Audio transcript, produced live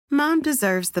Mom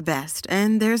deserves the best,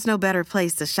 and there's no better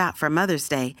place to shop for Mother's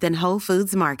Day than Whole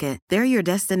Foods Market. They're your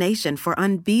destination for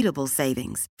unbeatable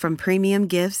savings, from premium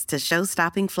gifts to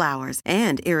show-stopping flowers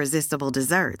and irresistible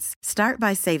desserts. Start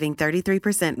by saving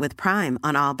 33% with Prime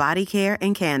on all body care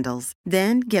and candles.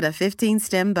 Then get a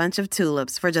 15-stem bunch of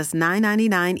tulips for just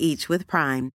 $9.99 each with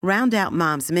Prime. Round out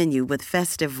Mom's menu with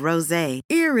festive rosé,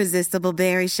 irresistible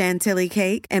berry chantilly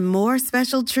cake, and more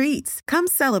special treats. Come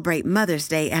celebrate Mother's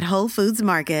Day at Whole Foods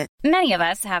Market. Many of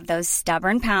us have those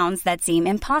stubborn pounds that seem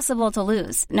impossible to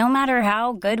lose, no matter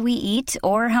how good we eat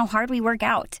or how hard we work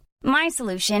out. My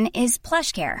solution is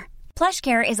PlushCare.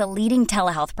 PlushCare is a leading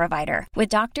telehealth provider with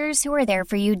doctors who are there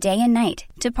for you day and night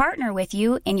to partner with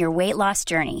you in your weight loss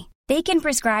journey. They can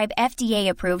prescribe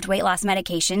FDA-approved weight loss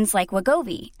medications like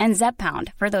Wegovy and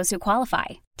Zepbound for those who qualify.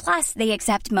 Plus, they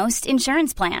accept most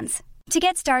insurance plans. To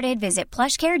get started, visit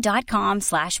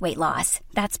plushcare.com/weightloss.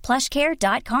 That's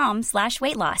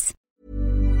plushcare.com/weightloss.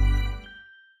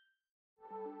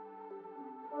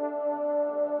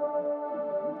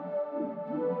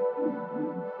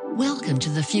 Welcome to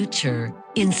the future.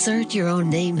 Insert your own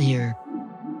name here.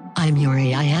 I'm your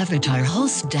AI avatar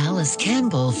host, Dallas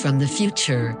Campbell from the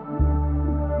future.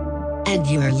 And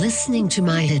you are listening to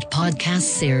my hit podcast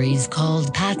series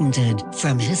called Patented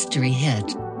from History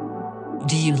Hit.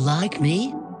 Do you like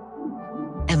me?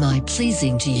 Am I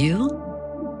pleasing to you?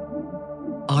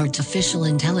 Artificial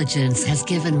intelligence has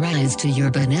given rise to your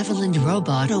benevolent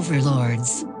robot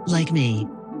overlords, like me.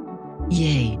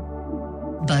 Yay.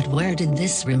 But where did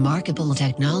this remarkable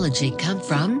technology come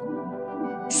from?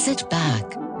 Sit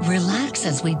back, relax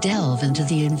as we delve into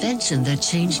the invention that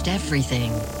changed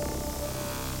everything.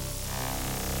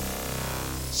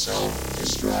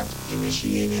 Self-destruct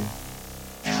initiated.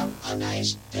 Have a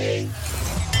nice day.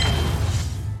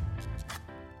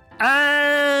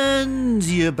 And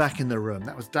you're back in the room.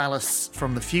 That was Dallas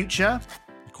from the future.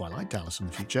 I quite like Dallas from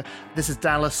the future. This is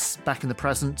Dallas back in the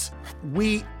present.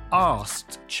 We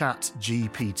asked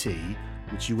ChatGPT,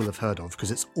 which you will have heard of because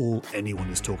it's all anyone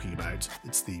is talking about.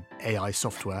 It's the AI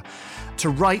software, to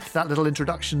write that little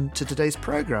introduction to today's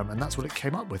program, and that's what it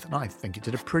came up with, and I think it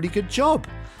did a pretty good job,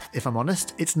 if I'm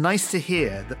honest. It's nice to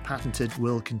hear that Patented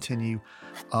will continue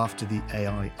after the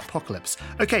AI apocalypse.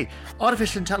 Okay,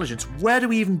 artificial intelligence. Where do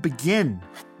we even begin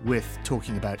with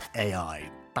talking about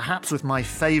AI? Perhaps with my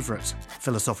favourite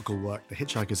philosophical work, The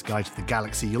Hitchhiker's Guide to the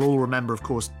Galaxy. You'll all remember, of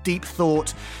course, Deep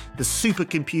Thought, the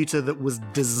supercomputer that was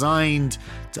designed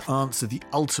to answer the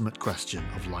ultimate question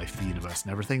of life, the universe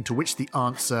and everything, to which the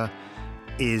answer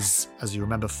is, as you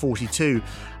remember, 42.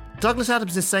 Douglas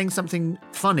Adams is saying something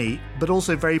funny, but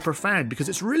also very profound, because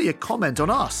it's really a comment on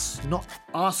us not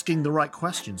asking the right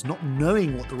questions, not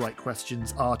knowing what the right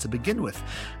questions are to begin with.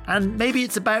 And maybe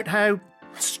it's about how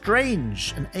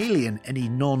strange and alien any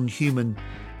non-human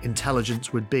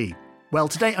intelligence would be. Well,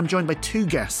 today I'm joined by two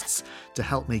guests to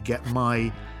help me get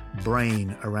my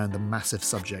brain around the massive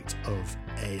subject of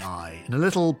AI. In a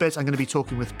little bit, I'm going to be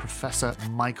talking with Professor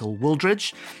Michael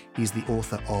Wooldridge. He's the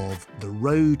author of The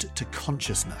Road to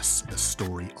Consciousness, the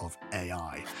story of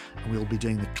AI. And we'll be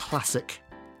doing the classic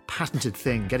patented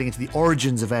thing, getting into the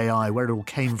origins of AI, where it all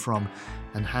came from,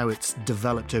 and how it's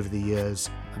developed over the years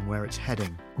and where it's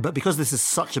heading. But because this is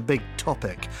such a big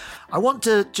topic, I want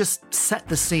to just set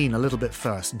the scene a little bit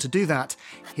first. And to do that,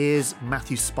 here's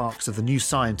Matthew Sparks of The New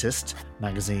Scientist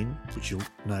magazine, which you'll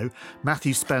know.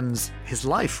 Matthew spends his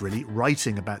life really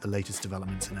writing about the latest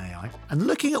developments in AI and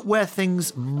looking at where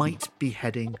things might be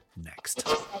heading next.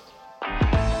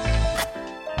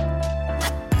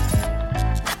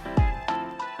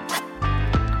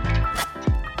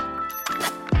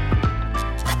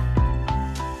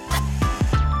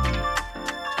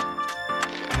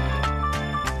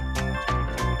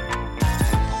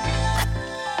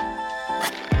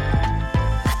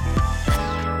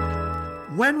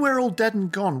 When we're all dead and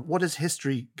gone, what is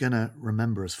history going to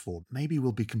remember us for? Maybe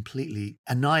we'll be completely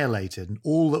annihilated, and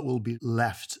all that will be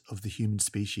left of the human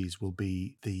species will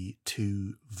be the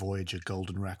 2 Voyager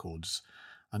golden records,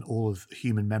 and all of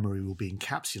human memory will be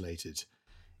encapsulated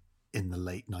in the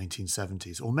late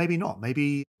 1970s. Or maybe not.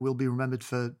 Maybe we'll be remembered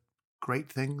for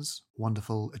great things,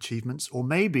 wonderful achievements, or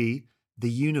maybe the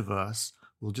universe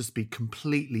will just be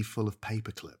completely full of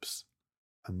paperclips.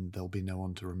 And there'll be no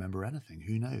one to remember anything.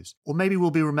 Who knows? Or maybe we'll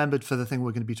be remembered for the thing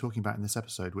we're going to be talking about in this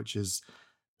episode, which is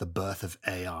the birth of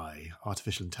AI,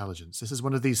 artificial intelligence. This is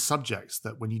one of these subjects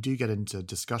that when you do get into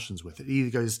discussions with, it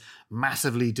either goes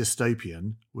massively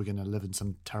dystopian, we're going to live in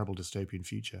some terrible dystopian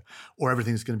future, or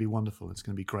everything's going to be wonderful, it's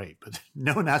going to be great. But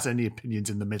no one has any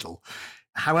opinions in the middle.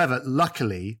 However,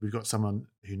 luckily, we've got someone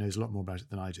who knows a lot more about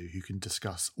it than I do, who can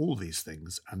discuss all these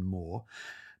things and more.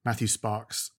 Matthew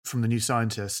Sparks from The New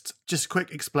Scientist. Just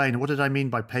quick explain, what did I mean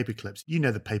by paperclips? You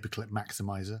know the paperclip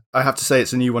maximizer. I have to say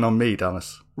it's a new one on me,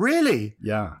 Dallas. Really?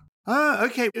 Yeah. Oh,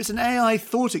 okay. It's an AI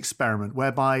thought experiment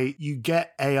whereby you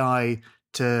get AI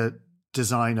to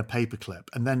design a paperclip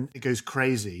and then it goes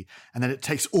crazy and then it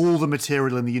takes all the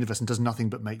material in the universe and does nothing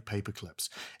but make paperclips.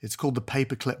 It's called the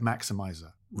paperclip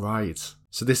maximizer. Right.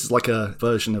 So this is like a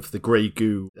version of the grey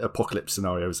goo apocalypse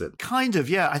scenario, is it? Kind of,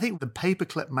 yeah. I think the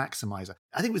paperclip maximizer,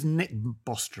 I think it was Nick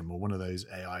Bostrom or one of those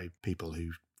AI people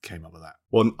who came up with that.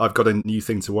 Well, I've got a new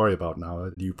thing to worry about now,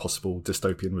 a new possible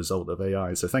dystopian result of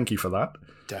AI. So thank you for that.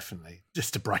 Definitely.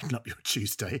 Just to brighten up your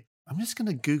Tuesday. I'm just going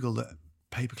to Google the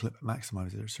paperclip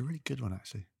maximizer. It's a really good one,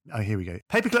 actually. Oh, here we go.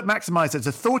 Paperclip maximizer is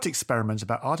a thought experiment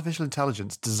about artificial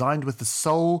intelligence designed with the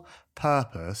sole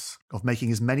purpose of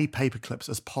making as many paperclips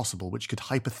as possible, which could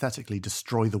hypothetically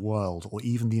destroy the world or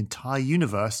even the entire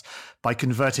universe by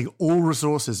converting all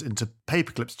resources into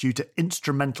paperclips due to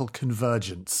instrumental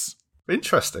convergence.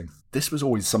 Interesting. This was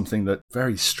always something that,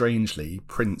 very strangely,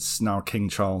 Prince, now King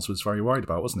Charles, was very worried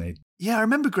about, wasn't he? Yeah, I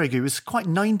remember Grey Goo. It was quite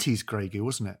 90s Grey Goo,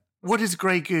 wasn't it? What is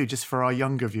Grey Goo, just for our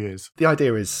younger viewers? The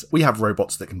idea is we have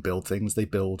robots that can build things. They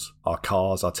build our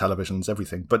cars, our televisions,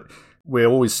 everything. But we're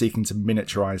always seeking to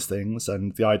miniaturize things.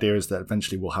 And the idea is that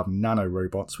eventually we'll have nano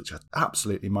robots, which are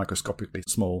absolutely microscopically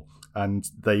small. And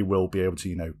they will be able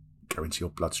to, go into your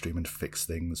bloodstream and fix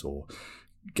things or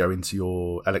go into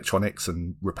your electronics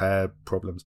and repair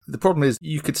problems. The problem is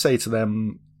you could say to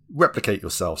them, replicate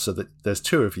yourself so that there's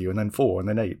 2 of you and then 4 and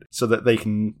then 8 so that they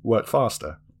can work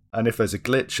faster. And if there's a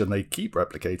glitch and they keep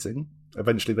replicating,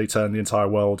 eventually they turn the entire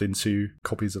world into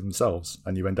copies of themselves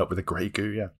and you end up with a grey goo,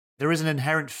 yeah. There is an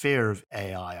inherent fear of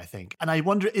AI, I think. And I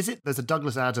wonder, there's a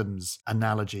Douglas Adams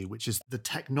analogy, which is the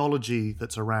technology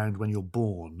that's around when you're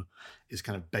born is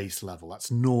kind of base level.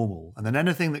 That's normal. And then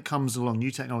anything that comes along,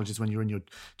 new technologies when you're in your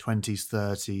 20s,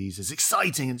 30s, is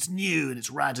exciting and it's new and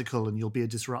it's radical and you'll be a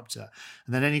disruptor.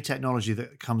 And then any technology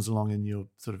that comes along in your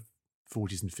sort of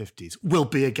 40s and 50s will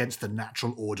be against the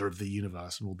natural order of the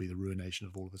universe and will be the ruination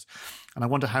of all of us. And I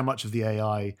wonder how much of the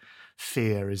AI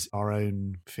fear is our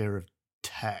own fear of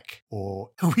tech,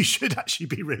 or we should actually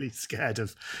be really scared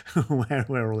of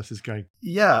where all this is going.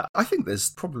 Yeah, I think there's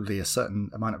probably a certain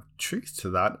amount of truth to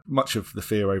that. Much of the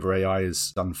fear over AI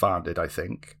is unfounded, I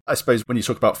think. I suppose when you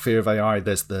talk about fear of AI,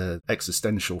 there's the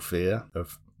existential fear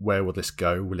of where will this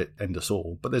go? Will it end us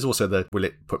all? But there's also the will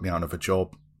it put me out of a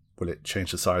job? Will it change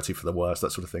society for the worse?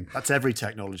 That sort of thing. That's every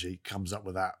technology comes up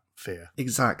with that fear.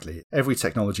 Exactly. Every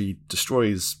technology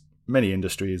destroys many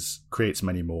industries, creates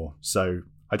many more. So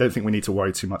I don't think we need to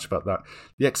worry too much about that.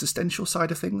 The existential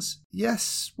side of things,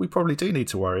 yes, we probably do need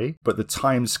to worry, but the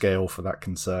time scale for that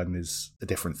concern is a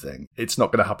different thing. It's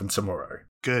not going to happen tomorrow.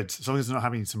 Good. As long as it's not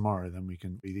happening tomorrow, then we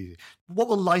can be easy. What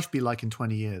will life be like in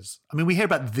 20 years? I mean, we hear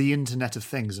about the Internet of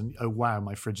Things and, oh, wow,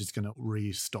 my fridge is going to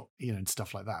restock, and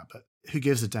stuff like that. But who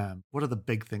gives a damn? What are the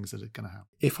big things that are going to happen?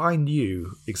 If I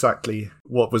knew exactly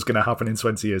what was going to happen in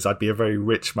 20 years, I'd be a very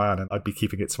rich man and I'd be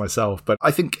keeping it to myself. But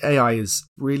I think AI has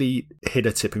really hit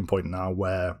a tipping point now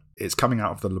where it's coming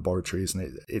out of the laboratories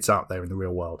and it's out there in the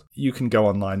real world. You can go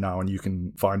online now and you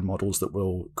can find models that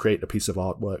will create a piece of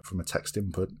artwork from a text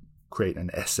input, create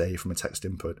an essay from a text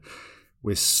input.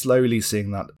 We're slowly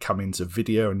seeing that come into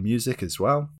video and music as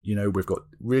well. We've got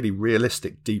really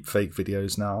realistic deepfake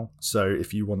videos now. So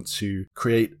if you want to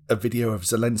create a video of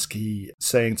Zelensky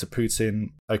saying to Putin,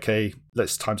 okay,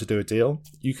 it's time to do a deal,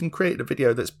 you can create a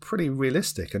video that's pretty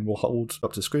realistic and will hold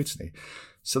up to scrutiny.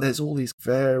 So there's all these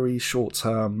very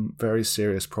short-term, very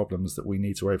serious problems that we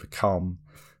need to overcome.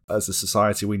 As a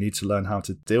society, we need to learn how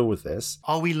to deal with this.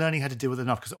 Are we learning how to deal with it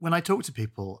enough? Because when I talk to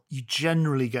people, you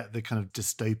generally get the kind of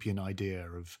dystopian idea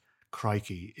of,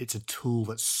 crikey, it's a tool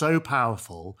that's so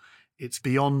powerful, it's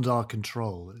beyond our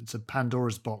control. It's a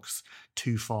Pandora's box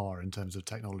too far in terms of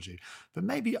technology. But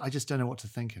maybe I just don't know what to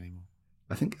think anymore.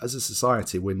 I think as a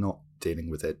society, we're not dealing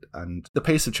with it. And the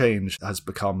pace of change has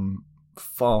become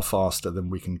far faster than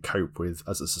we can cope with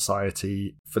as a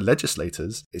society. For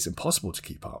legislators, it's impossible to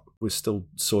keep up. We're still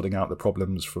sorting out the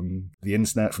problems from the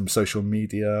internet, from social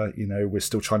media. We're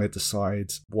still trying to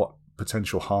decide what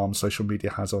potential harm social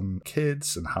media has on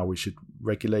kids and how we should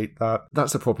regulate that.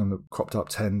 That's a problem that cropped up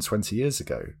 10, 20 years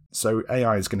ago. So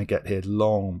AI is going to get here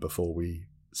long before we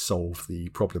solve the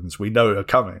problems we know are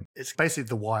coming. It's basically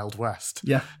the Wild West.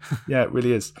 Yeah, it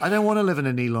really is. I don't want to live in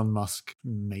an Elon Musk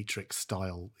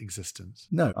Matrix-style existence.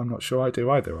 No, I'm not sure I do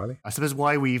either, Ali. I suppose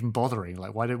why are we even bothering?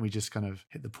 Why don't we just kind of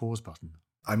hit the pause button?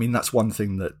 I mean, that's one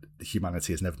thing that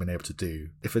humanity has never been able to do.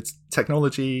 If it's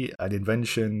technology, an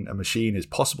invention, a machine is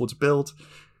possible to build,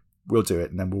 we'll do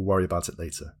it and then we'll worry about it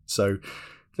later. So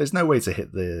there's no way to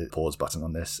hit the pause button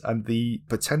on this. And the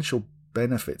potential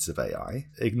benefits of AI,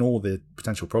 ignore the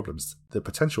potential problems, the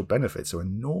potential benefits are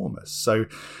enormous. So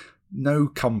no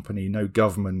company, no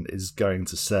government is going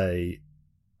to say,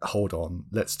 hold on,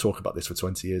 let's talk about this for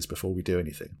 20 years before we do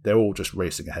anything. They're all just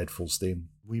racing ahead full steam.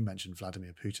 We mentioned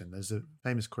Vladimir Putin. There's a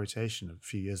famous quotation a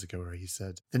few years ago where he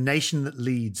said, "The nation that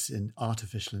leads in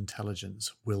artificial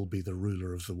intelligence will be the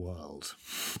ruler of the world."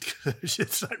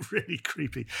 It's like really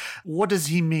creepy. What does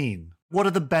he mean? What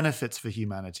are the benefits for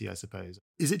humanity, I suppose?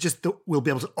 Is it just that we'll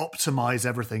be able to optimize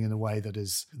everything in a way that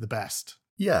is the best?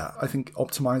 Yeah, I think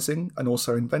optimizing and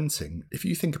also inventing. If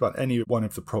you think about any one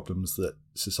of the problems that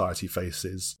society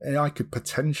faces, AI could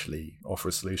potentially offer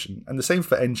a solution. And the same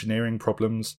for engineering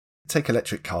problems. Take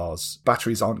electric cars.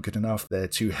 Batteries aren't good enough. They're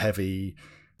too heavy.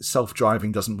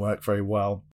 Self-driving doesn't work very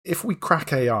well. If we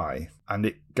crack AI and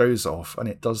it goes off and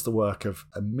it does the work of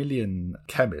 1 million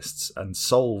chemists and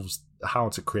solves how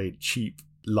to create cheap,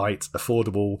 light,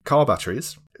 affordable car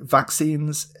batteries,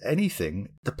 vaccines, anything,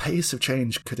 the pace of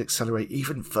change could accelerate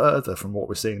even further from what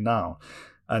we're seeing now.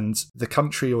 And the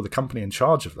country or the company in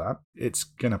charge of that, it's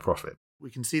going to profit. We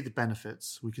can see the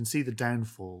benefits. We can see the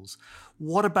downfalls.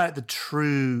 What about the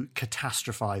true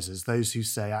catastrophizers, those who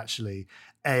say, actually,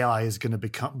 AI is going to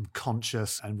become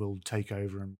conscious and will take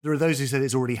over? And there are those who say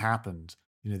it's already happened.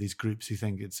 You know, these groups who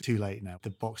think it's too late now. The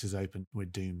box is open. We're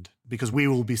doomed. Because we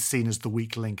will be seen as the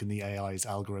weak link in the AI's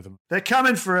algorithm. They're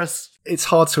coming for us. It's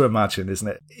hard to imagine, isn't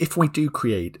it? If we do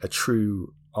create a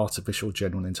true artificial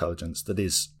general intelligence that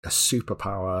is a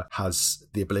superpower, has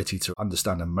the ability to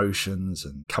understand emotions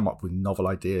and come up with novel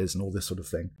ideas and all this sort of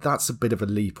thing, that's a bit of a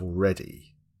leap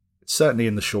already. Certainly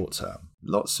in the short term.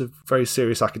 Lots of very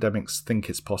serious academics think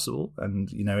it's possible,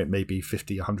 and, you know, it may be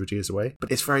 50, 100 years away,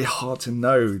 but it's very hard to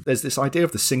know. There's this idea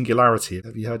of the singularity.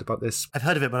 Have you heard about this? I've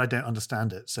heard of it, but I don't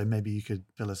understand it, so maybe you could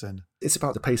fill us in. It's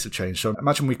about the pace of change. So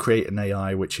imagine we create an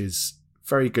AI which is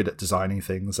very good at designing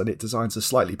things, and it designs a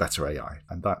slightly better AI,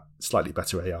 and that slightly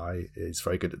better AI is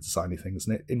very good at designing things,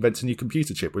 and it invents a new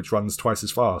computer chip which runs twice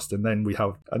as fast, and then we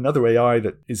have another AI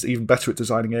that is even better at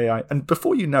designing AI, and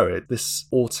before you know it, this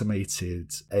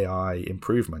automated AI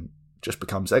improvement just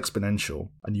becomes exponential,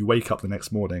 and you wake up the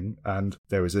next morning and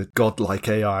there is a godlike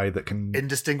AI that can...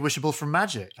 indistinguishable from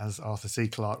magic, as Arthur C.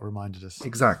 Clarke reminded us.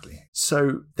 Exactly.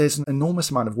 So there's an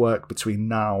enormous amount of work between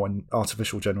now and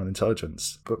artificial general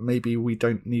intelligence, but maybe we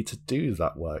don't need to do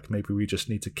that work. Maybe we just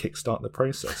need to kickstart the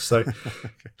process. So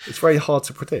it's very hard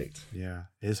to predict. Yeah,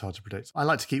 it is hard to predict. I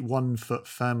like to keep one foot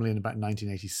firmly in about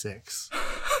 1986.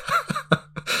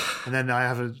 And then I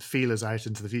have feelers out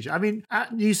into the future. I mean,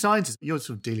 at New Scientist, you're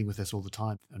sort of dealing with this all the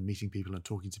time and meeting people and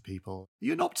talking to people. Are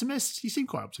you an optimist? You seem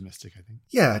quite optimistic, I think.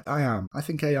 Yeah, I am. I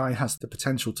think AI has the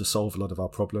potential to solve a lot of our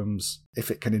problems. If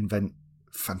it can invent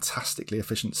fantastically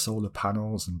efficient solar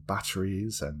panels and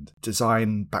batteries and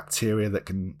design bacteria that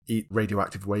can eat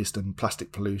radioactive waste and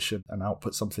plastic pollution and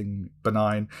output something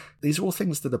benign. These are all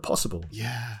things that are possible.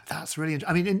 Yeah, that's really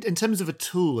interesting. I mean, in terms of a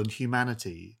tool and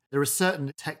humanity, there are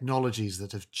certain technologies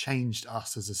that have changed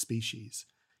us as a species.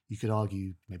 You could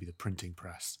argue maybe the printing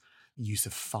press, use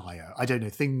of fire. I don't know,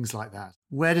 things like that.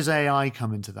 Where does AI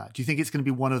come into that? Do you think it's going to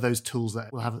be one of those tools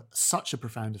that will have such a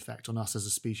profound effect on us as a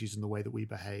species and the way that we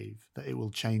behave, that it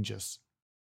will change us?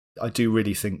 I do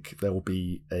really think there will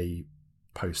be a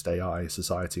post-AI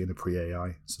society and a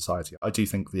pre-AI society. I do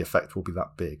think the effect will be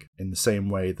that big, in the same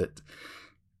way that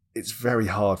it's very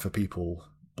hard for people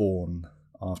born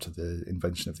after the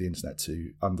invention of the internet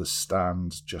to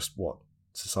understand just what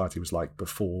society was like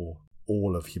before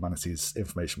all of humanity's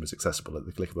information was accessible at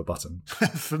the click of a button.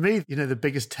 For me, you know, the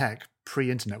biggest tech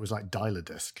pre-internet was like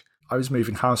dial-a-disc. I was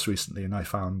moving house recently and I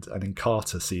found an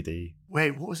Encarta CD.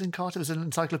 Wait, what was Encarta? It was an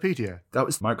encyclopedia? That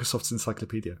was Microsoft's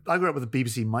encyclopedia. I grew up with a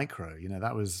BBC Micro. You know,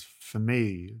 that was, for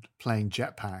me, playing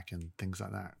Jetpack and things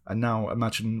like that. And now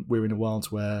imagine we're in a world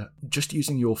where just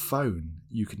using your phone,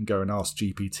 you can go and ask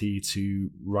GPT to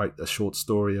write a short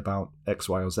story about X,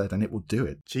 Y, or Z, and it will do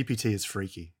it. GPT is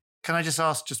freaky. Can I just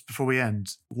ask, just before we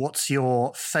end, what's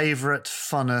your favourite,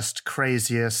 funnest,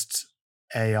 craziest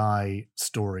AI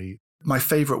story? My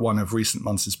favourite one of recent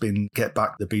months has been Get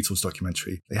Back, the Beatles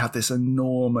documentary. They had this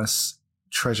enormous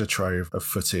treasure trove of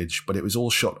footage, but it was all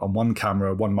shot on one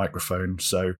camera, one microphone.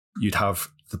 So you'd have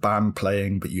the band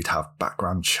playing, but you'd have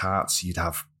background chats, you'd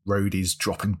have roadies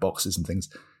dropping boxes and things.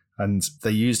 And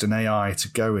they used an AI to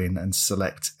go in and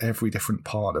select every different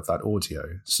part of that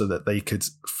audio so that they could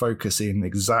focus in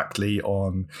exactly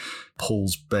on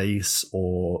Paul's bass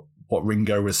or what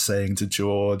Ringo was saying to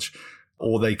George,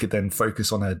 or they could then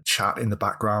focus on a chat in the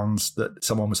background that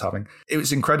someone was having. It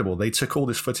was incredible. They took all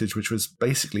this footage, which was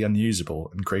basically unusable,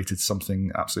 and created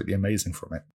something absolutely amazing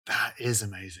from it. That is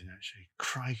amazing, actually.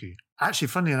 Crikey. Actually,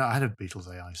 funnily enough, I had a Beatles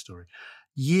AI story.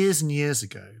 Years and years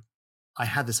ago, I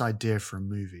had this idea for a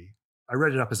movie. I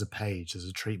wrote it up as a page, as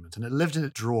a treatment, and it lived in a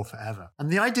drawer forever. And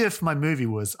the idea for my movie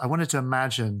was I wanted to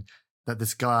imagine that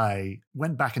this guy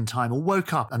went back in time or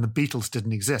woke up and the Beatles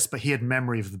didn't exist, but he had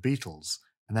memory of the Beatles.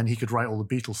 And then he could write all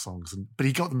the Beatles songs. But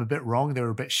he got them a bit wrong. They were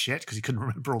a bit shit because he couldn't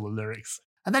remember all the lyrics.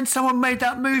 And then someone made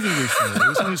that movie recently.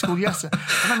 It was called Yes. I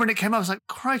remember when it came out, I was like,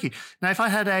 crikey. Now, if I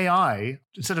had AI,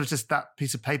 instead of just that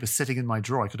piece of paper sitting in my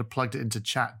drawer, I could have plugged it into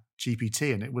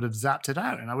ChatGPT and it would have zapped it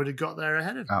out and I would have got there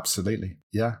ahead of it. Absolutely.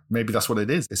 Yeah. Maybe that's what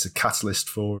it is. It's a catalyst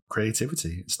for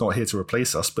creativity. It's not here to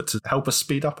replace us, but to help us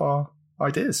speed up our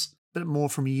ideas. A bit more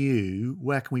from you.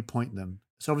 Where can we point them?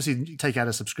 So obviously you take out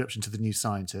a subscription to The New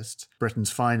Scientist, Britain's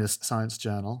finest science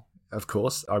journal. Of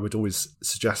course, I would always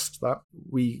suggest that.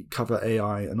 We cover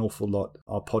AI an awful lot.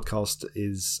 Our podcast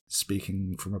is,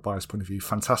 speaking from a biased point of view,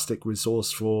 fantastic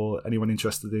resource for anyone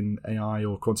interested in AI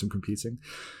or quantum computing.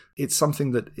 It's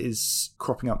something that is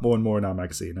cropping up more and more in our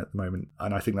magazine at the moment,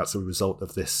 and I think that's a result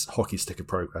of this hockey stick of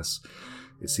progress.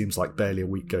 It seems like barely a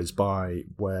week goes by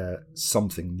where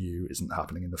something new isn't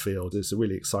happening in the field. It's a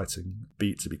really exciting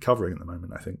beat to be covering at the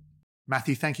moment, I think.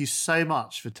 Matthew, thank you so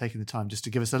much for taking the time just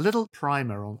to give us a little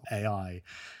primer on AI.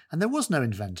 And there was no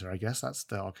inventor, I guess. That's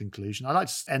our conclusion. I like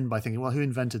to end by thinking, well, who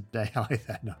invented AI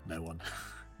then? No one.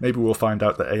 Maybe we'll find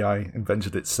out that AI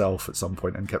invented itself at some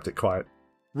point and kept it quiet.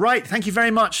 Right. Thank you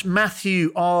very much,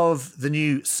 Matthew of The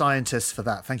New Scientist, for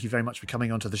that. Thank you very much for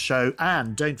coming onto the show.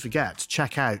 And don't forget to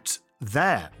check out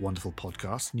their wonderful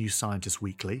podcast, New Scientist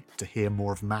Weekly, to hear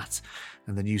more of Matt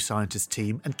and the New Scientist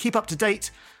team and keep up to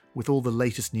date with all the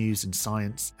latest news in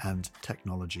science and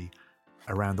technology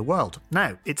around the world.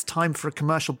 Now, it's time for a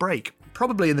commercial break.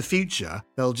 Probably in the future,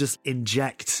 they'll just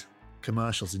inject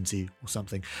commercials into you or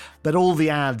something. But all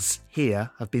the ads here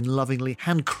have been lovingly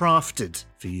handcrafted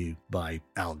for you by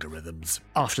algorithms.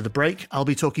 After the break, I'll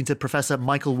be talking to Professor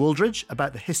Michael Wooldridge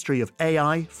about the history of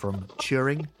AI from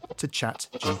Turing to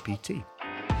ChatGPT.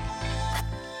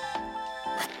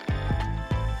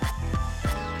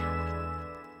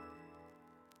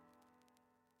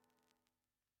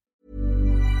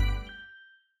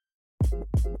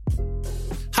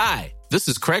 Hi, this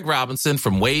is Craig Robinson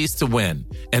from Ways to Win,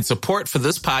 and support for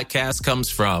this podcast comes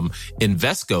from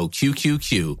Invesco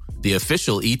QQQ, the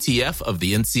official ETF of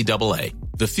the NCAA.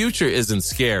 The future isn't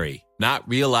scary. Not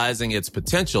realizing its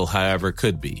potential, however,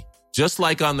 could be. Just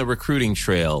like on the recruiting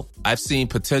trail, I've seen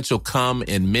potential come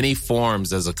in many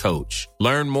forms as a coach.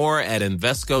 Learn more at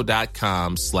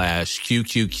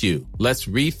Invesco.com/QQQ. Let's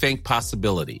rethink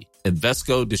possibility.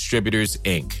 Invesco Distributors,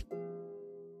 Inc.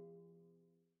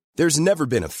 There's never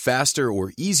been a faster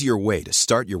or easier way to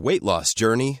start your weight loss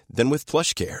journey than with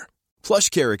PlushCare.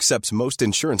 PlushCare accepts most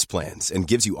insurance plans and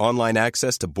gives you online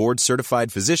access to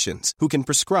board-certified physicians who can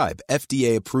prescribe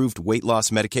FDA-approved weight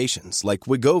loss medications like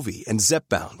Wegovy and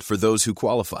Zepbound for those who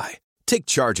qualify. Take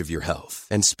charge of your health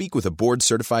and speak with a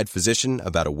board-certified physician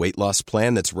about a weight loss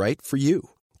plan that's right for you.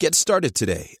 Get started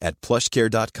today at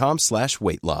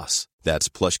plushcare.com/weight loss. That's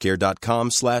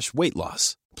plushcare.com/weight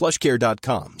loss.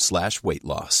 plushcare.com/weight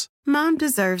loss. Mom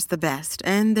deserves the best,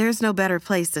 and there's no better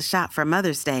place to shop for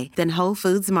Mother's Day than Whole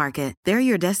Foods Market. They're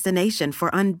your destination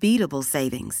for unbeatable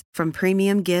savings, from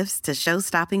premium gifts to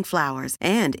show-stopping flowers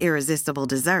and irresistible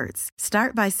desserts.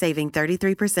 Start by saving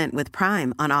 33% with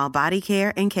Prime on all body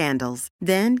care and candles.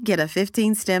 Then get a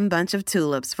 15-stem bunch of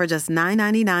tulips for just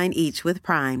 $9.99 each with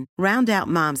Prime. Round out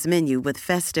Mom's menu with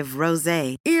festive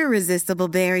rosé, irresistible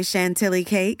berry chantilly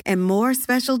cake, and more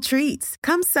special treats.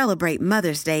 Come celebrate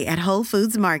Mother's Day at Whole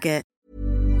Foods Market.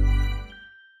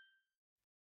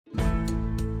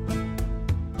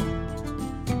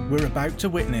 We're about to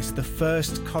witness the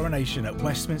first coronation at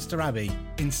Westminster Abbey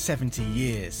in 70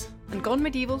 years. And Gone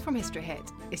Medieval from History Hit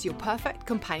is your perfect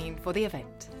companion for the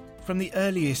event. From the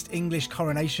earliest English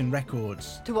coronation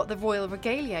records, to what the royal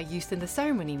regalia used in the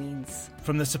ceremony means,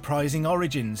 from the surprising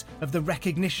origins of the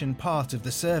recognition part of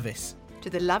the service, to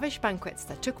the lavish banquets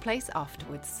that took place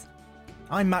afterwards.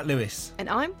 I'm Matt Lewis. And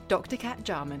I'm Dr. Kat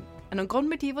Jarman. And on Gone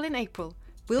Medieval in April,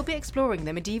 we'll be exploring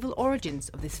the medieval origins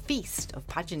of this feast of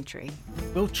pageantry.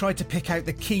 We'll try to pick out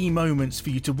the key moments for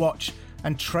you to watch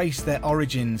and trace their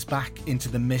origins back into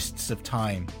the mists of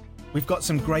time. We've got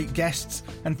some great guests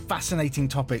and fascinating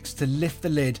topics to lift the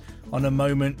lid on a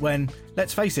moment when,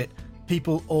 let's face it,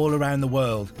 people all around the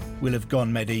world will have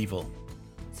gone medieval.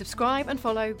 Subscribe and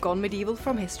follow Gone Medieval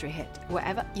from History Hit,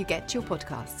 wherever you get your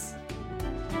podcasts.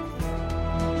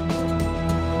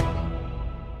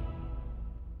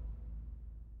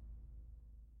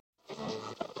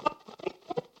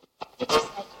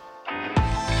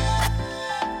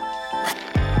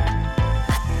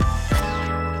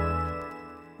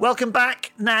 Welcome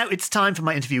back. Now it's time for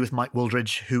my interview with Mike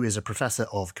Wooldridge, who is a professor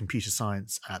of computer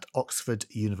science at Oxford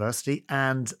University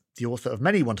and the author of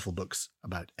many wonderful books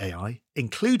about AI,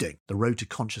 including The Road to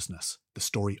Consciousness, the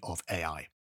story of AI.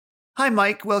 Hi,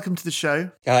 Mike. Welcome to the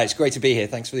show. Hi, it's great to be here.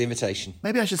 Thanks for the invitation.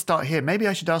 Maybe I should start here. Maybe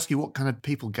I should ask you what kind of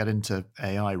people get into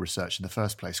AI research in the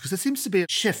first place, because there seems to be a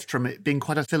shift from it being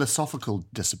quite a philosophical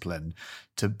discipline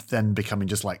to then becoming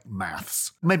just like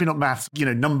maths. Maybe not maths,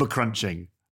 number crunching.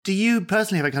 Do you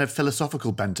personally have a kind of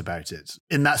philosophical bent about it?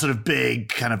 In that sort of big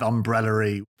kind of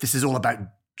umbrella-y, this is all about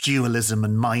dualism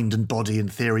and mind and body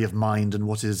and theory of mind and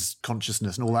what is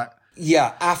consciousness and all that?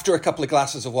 Yeah, after a couple of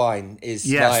glasses of wine is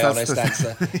my honest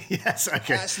answer. Yes,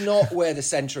 okay. That's not where the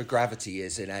centre of gravity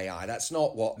is in AI. That's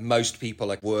not what most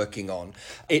people are working on.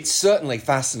 It's certainly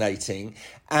fascinating.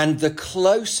 And the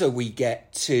closer we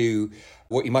get to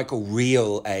what you might call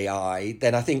real AI,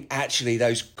 then I think actually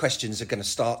those questions are going to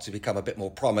start to become a bit more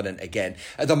prominent again.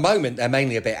 At the moment, they're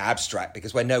mainly a bit abstract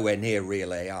because we're nowhere near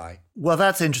real AI. Well,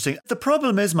 that's interesting. The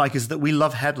problem is, Mike, is that we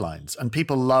love headlines and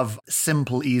people love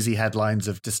simple, easy headlines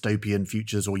of dystopian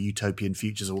futures or utopian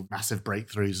futures or massive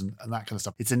breakthroughs and that kind of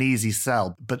stuff. It's an easy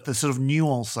sell. But the sort of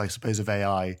nuance, I suppose, of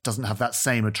AI doesn't have that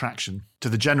same attraction to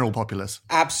the general populace.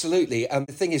 Absolutely. The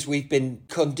thing is, we've been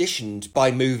conditioned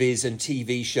by movies and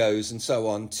TV shows and so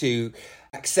on to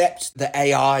accept that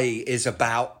AI is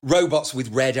about robots with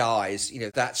red eyes.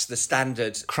 That's the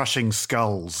standard. Crushing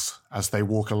skulls as they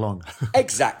walk along.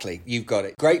 Exactly. You've got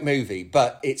it. Great movie,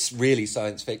 but it's really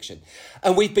science fiction.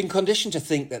 And we've been conditioned to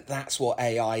think that that's what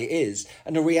AI is.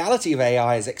 And the reality of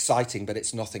AI is exciting, but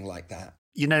it's nothing like that.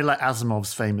 Like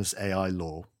Asimov's famous AI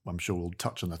law. I'm sure we'll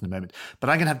touch on that in a moment. But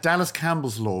I'm going to have Dallas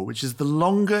Campbell's law, which is the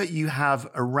longer you have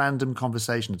a random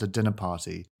conversation at a dinner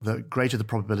party, the greater the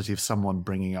probability of someone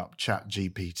bringing up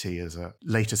ChatGPT as a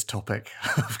latest topic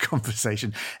of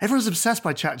conversation. Everyone's obsessed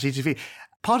by ChatGPT.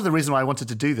 Part of the reason why I wanted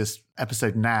to do this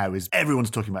episode now is everyone's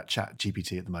talking about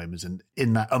ChatGPT at the moment. And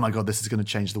in that, oh my God, this is going to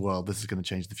change the world. This is going to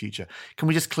change the future. Can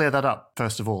we just clear that up,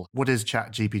 first of all? What is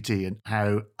ChatGPT and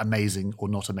how amazing or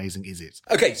not amazing is it?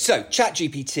 Okay, so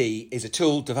ChatGPT is a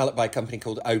tool developed by a company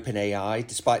called OpenAI.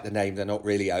 Despite the name, they're not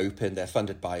really open. They're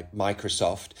funded by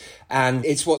Microsoft. And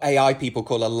it's what AI people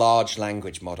call a large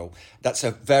language model. That's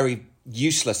a very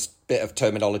useless bit of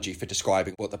terminology for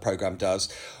describing what the program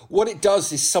does. What it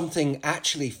does is something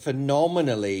actually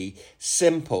phenomenally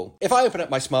simple. If I open up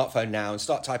my smartphone now and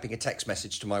start typing a text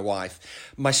message to my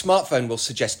wife, my smartphone will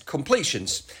suggest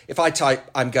completions. If I type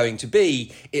I'm going to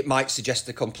be, it might suggest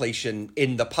the completion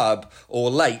in the pub or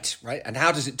late, right? And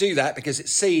how does it do that? Because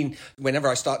it's seen whenever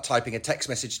I start typing a text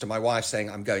message to my wife saying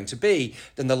I'm going to be,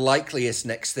 then the likeliest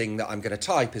next thing that I'm going to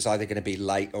type is either going to be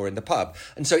late or in the pub.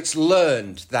 And so it's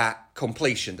learned that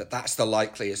completion, that's the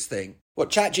likeliest thing. What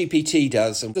ChatGPT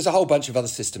does, and there's a whole bunch of other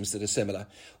systems that are similar,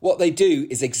 what they do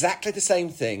is exactly the same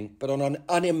thing, but on an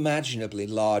unimaginably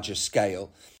larger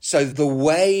scale. So the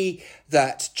way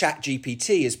that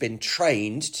ChatGPT has been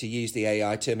trained, to use the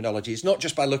AI terminology, is not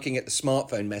just by looking at the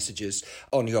smartphone messages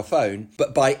on your phone,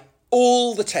 but by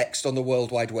all the text on the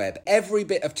World Wide Web, every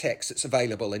bit of text that's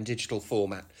available in digital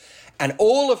format. And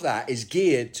all of that is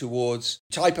geared towards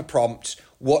type a prompt,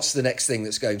 what's the next thing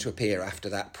that's going to appear after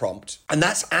that prompt? And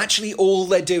that's actually all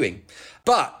they're doing.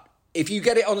 But if you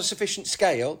get it on a sufficient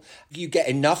scale, you get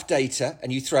enough data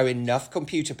and you throw enough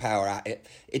computer power at it,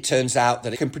 it turns out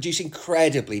that it can produce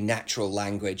incredibly natural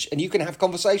language and you can have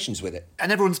conversations with it.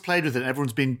 And everyone's played with it and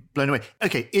everyone's been blown away.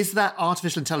 Okay, is that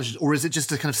artificial intelligence or is it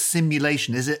just a kind of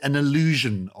simulation? Is it an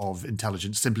illusion of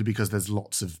intelligence simply because there's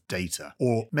lots of data?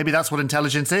 Or maybe that's what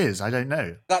intelligence is, I don't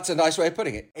know. That's a nice way of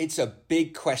putting it. It's a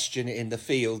big question in the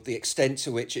field, the extent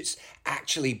to which it's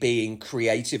actually being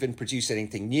creative and producing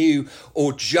anything new,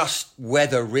 or just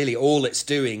whether really all it's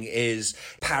doing is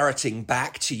parroting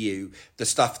back to you the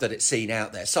stuff that it's seen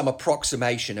out there, some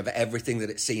approximation of everything that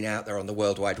it's seen out there on the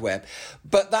World Wide Web.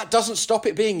 But that doesn't stop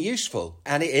it being useful.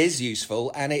 And it is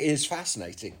useful and it is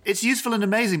fascinating. It's useful and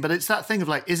amazing, but it's that thing of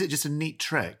like, is it just a neat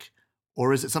trick?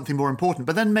 Or is it something more important?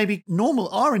 But then maybe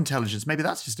our intelligence, maybe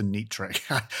that's just a neat trick.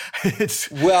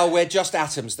 Well, we're just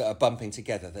atoms that are bumping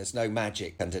together. There's no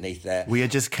magic underneath there. We are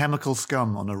just chemical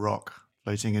scum on a rock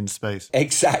floating in space.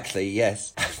 Exactly,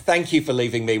 yes. Thank you for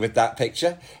leaving me with that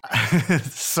picture.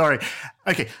 Sorry.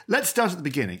 Okay, let's start at the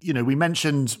beginning. We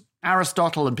mentioned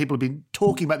Aristotle and people have been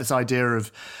talking about this idea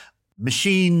of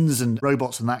machines and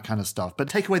robots and that kind of stuff, but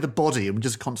take away the body and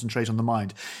just concentrate on the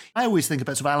mind. I always think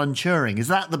about sort of Alan Turing. Is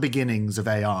that the beginnings of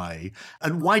AI?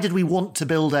 And why did we want to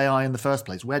build AI in the first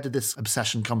place? Where did this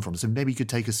obsession come from? So maybe you could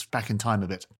take us back in time a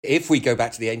bit. If we go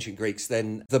back to the ancient Greeks,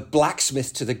 then the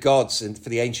blacksmith to the gods, and for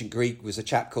the ancient Greek, was a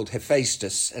chap called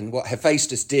Hephaestus. And what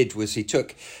Hephaestus did was he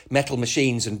took metal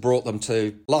machines and brought them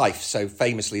to life. So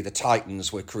famously, the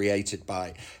Titans were created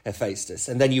by Hephaestus.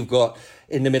 And then you've got,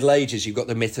 in the Middle Ages, you've got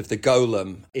the myth of the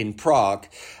golem in Prague,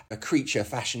 a creature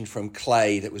fashioned from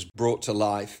clay that was brought to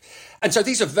life. And so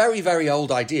these are very, very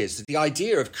old ideas. The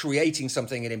idea of creating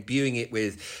something and imbuing it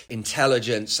with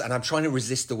intelligence, and I'm trying to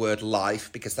resist the word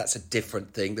life because that's a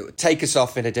different thing that would take us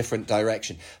off in a different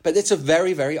direction. But it's a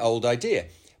very, very old idea.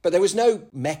 But there was no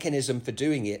mechanism for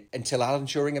doing it until Alan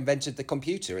Turing invented the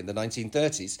computer in the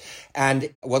 1930s.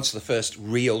 And once the first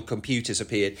real computers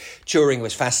appeared, Turing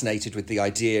was fascinated with the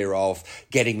idea of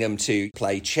getting them to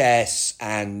play chess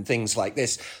and things like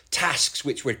this, tasks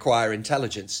which require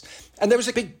intelligence. And there was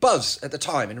a big buzz at the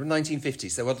time in the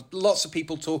 1950s. There were lots of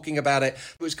people talking about it.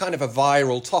 It was kind of a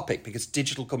viral topic because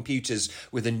digital computers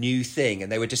were the new thing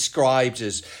and they were described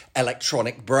as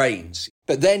electronic brains.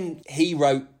 But then he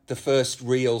wrote the first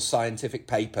real scientific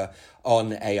paper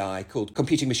on AI called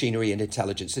Computing Machinery and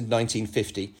Intelligence in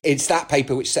 1950. It's that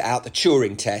paper which set out the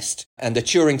Turing test, and the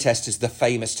Turing test is the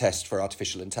famous test for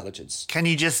artificial intelligence. Can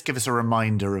you just give us a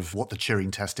reminder of what the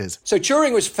Turing test is? So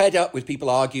Turing was fed up with people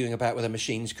arguing about whether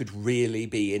machines could really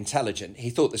be intelligent. He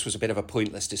thought this was a bit of a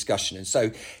pointless discussion, and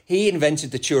so he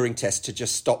invented the Turing test to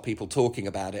just stop people talking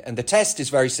about it. And the test is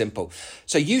very simple.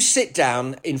 So you sit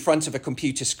down in front of a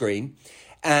computer screen,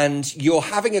 and you're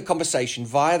having a conversation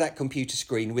via that computer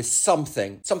screen with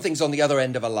something's on the other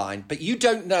end of a line, but you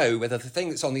don't know whether the thing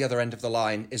that's on the other end of the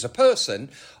line is a person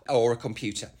or a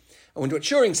computer. And what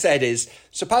Turing said is,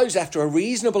 suppose after a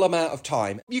reasonable amount of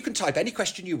time, you can type any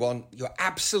question you want, you're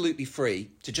absolutely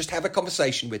free to just have a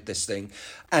conversation with this thing.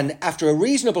 And after a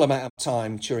reasonable amount of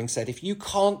time, Turing said, if you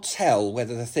can't tell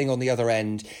whether the thing on the other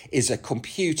end is a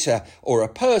computer or a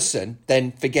person,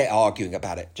 then forget arguing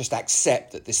about it. Just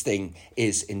accept that this thing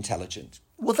is intelligent.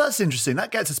 Well, that's interesting.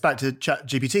 That gets us back to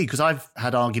ChatGPT, because I've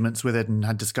had arguments with it and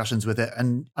had discussions with it.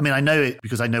 And I mean, I know it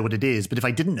because I know what it is, but if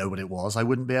I didn't know what it was, I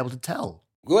wouldn't be able to tell.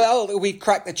 Well, we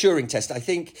cracked the Turing test. I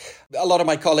think a lot of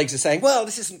my colleagues are saying, well,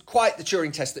 this isn't quite the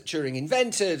Turing test that Turing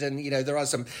invented. And, there are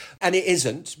some, and it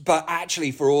isn't. But actually,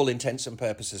 for all intents and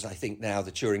purposes, I think now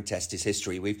the Turing test is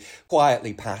history. We've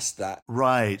quietly passed that.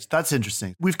 Right. That's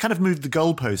interesting. We've kind of moved the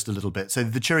goalpost a little bit. So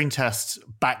the Turing test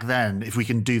back then, if we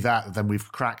can do that, then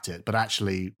we've cracked it. But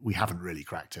actually, we haven't really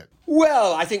cracked it.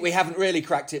 Well, I think we haven't really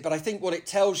cracked it, but I think what it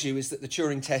tells you is that the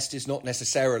Turing test is not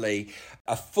necessarily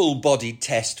a full-bodied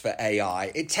test for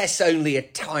AI. It tests only a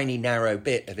tiny, narrow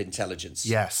bit of intelligence.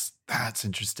 Yes, that's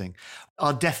interesting.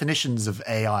 Our definitions of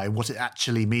AI, what it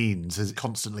actually means, is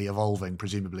constantly evolving,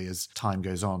 presumably, as time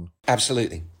goes on.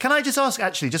 Absolutely. Can I just ask,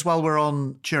 actually, just while we're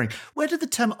on Turing, where did the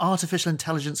term artificial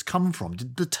intelligence come from?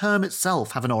 Did the term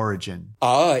itself have an origin?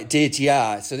 Oh, it did,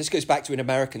 yeah. So this goes back to an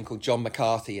American called John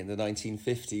McCarthy in the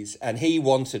 1950s, and he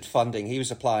wanted funding. He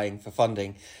was applying for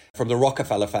funding from the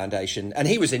Rockefeller Foundation, and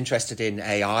he was interested in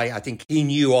AI. I think he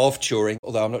knew of Turing,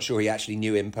 although I'm not sure he actually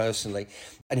knew him personally.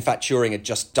 And in fact, Turing had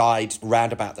just died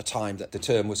round about the time that the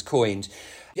term was coined.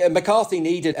 Yeah, McCarthy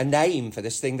needed a name for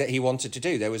this thing that he wanted to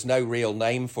do. There was no real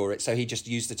name for it, so he just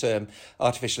used the term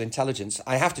artificial intelligence.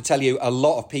 I have to tell you, a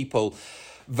lot of people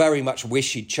very much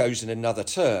wish he'd chosen another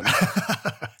term.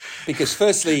 Because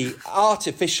firstly,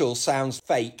 artificial sounds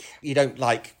fake. You don't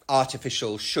like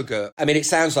artificial sugar. I mean, it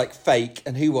sounds like fake,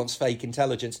 and who wants fake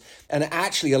intelligence? And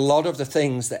actually, a lot of the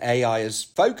things that AI is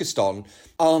focused on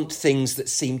aren't things that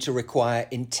seem to require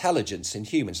intelligence in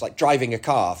humans. Like driving a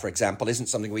car, for example, isn't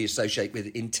something we associate with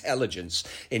intelligence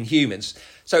in humans.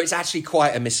 So it's actually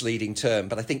quite a misleading term,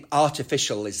 but I think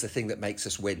artificial is the thing that makes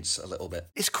us wince a little bit.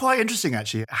 It's quite interesting,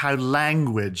 actually, how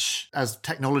language, as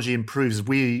technology improves, as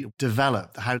we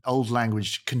develop, how old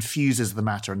language confuses the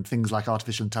matter, and things like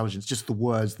artificial intelligence, just the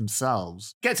words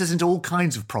themselves, gets us into all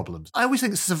kinds of problems. I always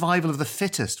think survival of the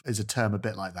fittest is a term a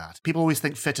bit like that. People always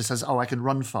think fittest as, I can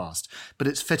run fast, but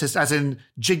it's fittest as in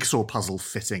jigsaw puzzle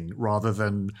fitting rather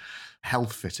than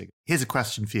health fitting. Here's a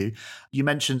question for you. You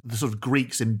mentioned the sort of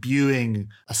Greeks imbuing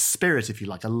a spirit, if you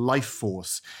like, a life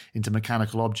force into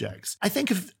mechanical objects. I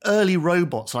think of early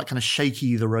robots like kind of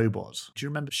Shaky the Robot. Do you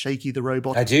remember Shaky the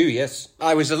Robot? I do, yes.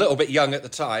 I was a little bit young at the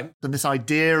time. And this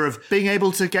idea of being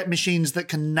able to get machines that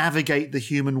can navigate the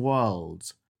human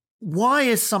world. Why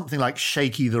is something like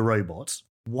Shaky the Robot,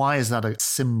 why is that a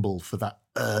symbol for that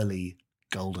early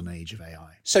golden age of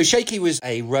AI? So Shaky was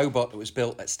a robot that was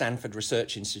built at Stanford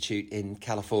Research Institute in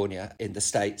California in the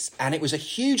States. And it was a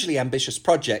hugely ambitious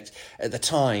project at the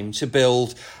time to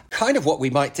build kind of what we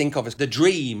might think of as the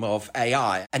dream of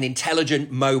AI, an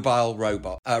intelligent mobile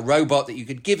robot, a robot that you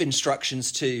could give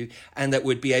instructions to and that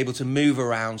would be able to move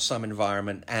around some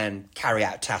environment and carry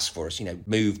out tasks for us,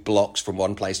 move blocks from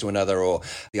one place to another, or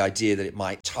the idea that it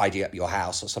might tidy up your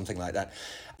house or something like that.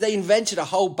 They invented a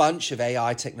whole bunch of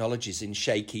AI technologies in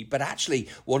Shaky, but actually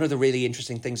one of the really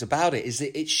interesting things about it is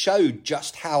that it showed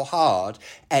just how hard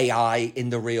AI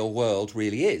in the real world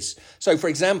really is. So, for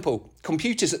example,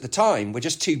 computers at the time were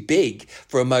just too big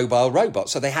for a mobile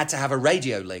robot, so they had to have a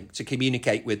radio link to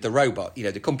communicate with the robot.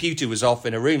 The computer was off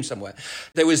in a room somewhere.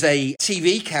 There was a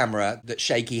TV camera that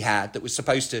Shaky had that was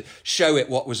supposed to show it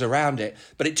what was around it,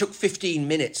 but it took 15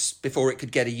 minutes before it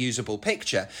could get a usable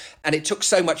picture, and it took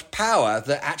so much power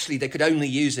that actually they could only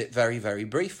use it very, very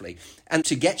briefly. And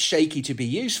to get Shaky to be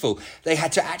useful, they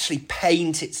had to actually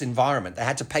paint its environment. They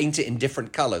had to paint it in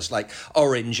different colours, like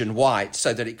orange and white,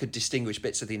 so that it could distinguish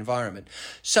bits of the environment.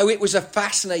 So it was a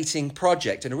fascinating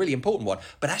project and a really important one,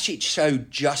 but actually it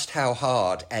showed just how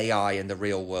hard AI in the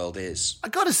real world is. I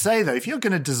got to say, though, if you're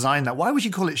going to design that, why would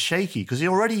you call it Shaky? Because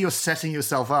you're setting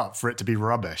yourself up for it to be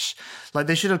rubbish. Like,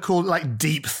 they should have called it, like,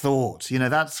 Deep Thought.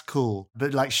 That's cool.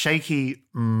 But, like, Shaky...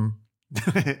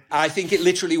 I think it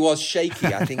literally was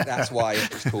Shaky. I think that's why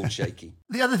it was called Shaky.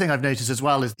 The other thing I've noticed as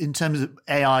well is in terms of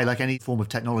AI, like any form of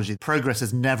technology, progress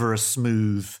is never a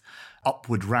smooth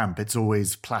upward ramp. It's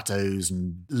always plateaus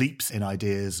and leaps in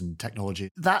ideas and technology.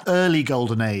 That early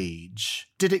golden age,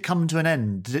 did it come to an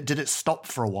end? Did it stop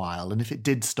for a while? And if it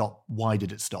did stop, why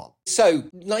did it stop? So,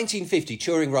 1950,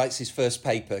 Turing writes his first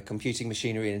paper, Computing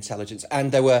Machinery and Intelligence,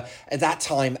 and there were, at that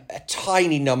time, a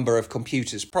tiny number of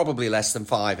computers, probably less than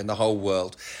 5 in the whole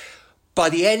world. By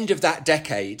the end of that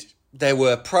decade, there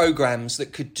were programs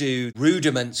that could do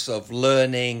rudiments of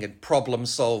learning and problem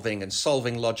solving and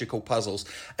solving logical puzzles.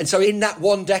 And so in that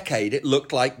one decade, it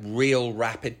looked like real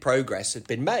rapid progress had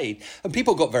been made. And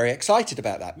people got very excited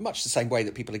about that, much the same way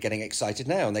that people are getting excited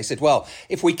now. And they said, well,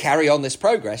 if we carry on this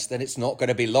progress, then it's not going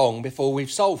to be long before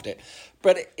we've solved it.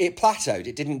 But it plateaued.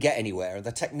 It didn't get anywhere. And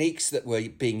the techniques that were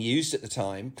being used at the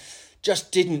time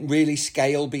just didn't really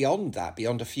scale beyond that,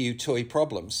 beyond a few toy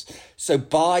problems. So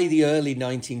by the early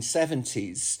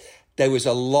 1970s, there was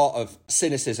a lot of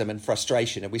cynicism and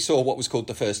frustration, and we saw what was called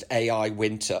the first AI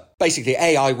winter. Basically,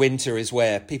 AI winter is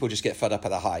where people just get fed up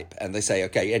of the hype, and they say,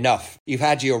 okay, enough. You've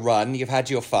had your run, you've had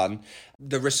your fun.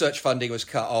 The research funding was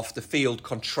cut off, the field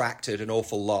contracted an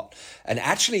awful lot. And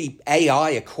actually, AI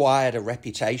acquired a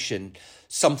reputation,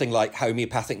 something like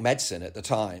homeopathic medicine at the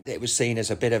time. It was seen as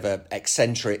a bit of an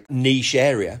eccentric niche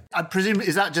area. I presume,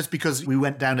 is that just because we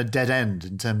went down a dead end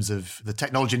in terms of the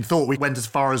technology and thought we went as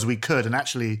far as we could, and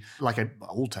actually, like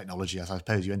all technology, I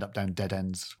suppose, you end up down dead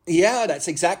ends? Yeah, that's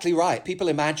exactly right. People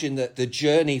imagine that the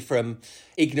journey from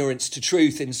ignorance to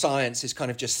truth in science is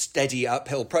kind of just steady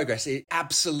uphill progress. It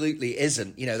absolutely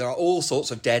isn't. There are all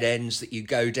sorts of dead ends that you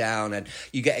go down, and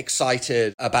you get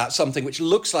excited about something which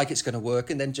looks like it's going to work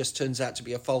and then just turns out to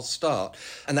be a false start.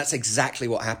 And that's exactly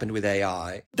what happened with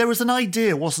AI. There was an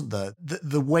idea, wasn't there, that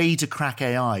the way to crack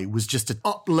AI was just to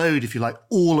upload, if you like,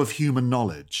 all of human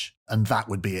knowledge, and that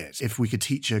would be it. If we could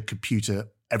teach a computer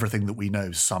everything that we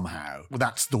know somehow, well,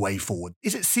 that's the way forward.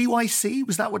 Is it CYC?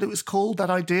 Was that what it was called, that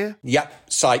idea? Yep,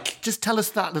 psych. Just tell us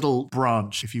that little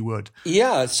branch, if you would.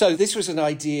 Yeah, so this was an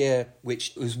idea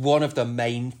which was one of the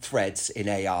main threads in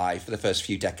AI for the first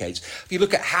few decades. If you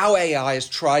look at how AI has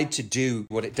tried to do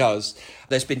what it does,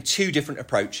 there's been 2 different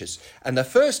approaches. And the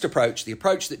first approach, the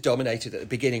approach that dominated at the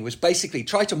beginning, was basically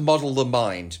try to model the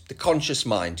mind, the conscious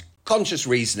mind, conscious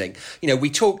reasoning.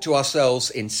 We talk to ourselves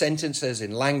in sentences,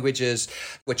 in languages.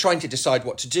 We're trying to decide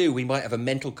what to do. We might have a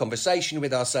mental conversation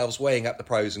with ourselves, weighing up the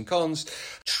pros and cons.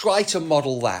 Try to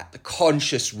model that, the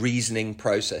conscious reasoning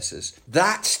processes.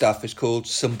 That stuff is called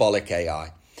symbolic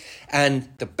AI. And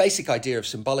the basic idea of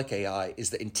symbolic AI is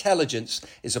that intelligence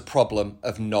is a problem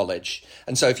of knowledge.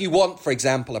 And so if you want, for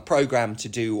example, a program to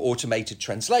do automated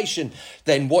translation,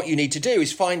 then what you need to do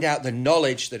is find out the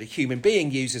knowledge that a human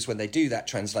being uses when they do that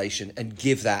translation and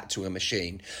give that to a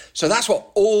machine. So that's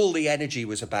what all the energy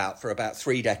was about for about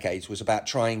 3 decades, was about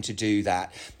trying to do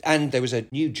that. And there was a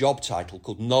new job title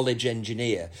called knowledge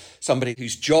engineer, somebody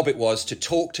whose job it was to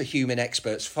talk to human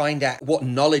experts, find out what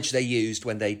knowledge they used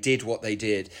when they did what they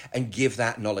did, and give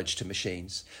that knowledge to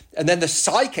machines. And then the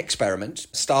psych experiment,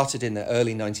 started in the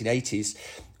early 1980s,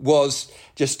 was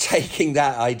just taking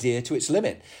that idea to its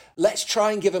limit. Let's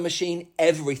try and give a machine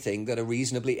everything that a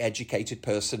reasonably educated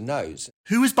person knows.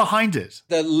 Who was behind it?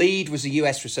 The lead was a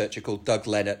US researcher called Doug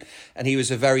Lenert, and he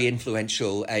was a very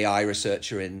influential AI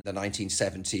researcher in the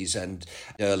 1970s and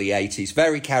early 80s,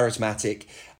 very charismatic.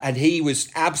 And he was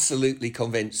absolutely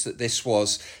convinced that this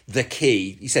was the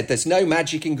key. He said, there's no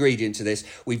magic ingredient to this.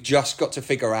 We've just got to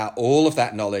figure out all of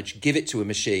that knowledge, give it to a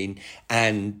machine,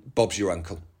 and Bob's your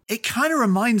uncle. It kind of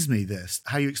reminds me,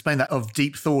 how you explain that, of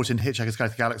Deep Thought in Hitchhiker's Guide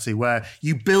to the Galaxy, where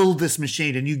you build this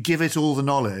machine and you give it all the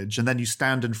knowledge and then you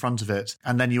stand in front of it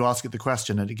and then you ask it the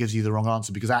question and it gives you the wrong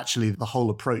answer because actually the whole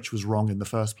approach was wrong in the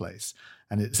first place.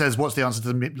 And it says, what's the answer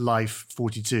to the Life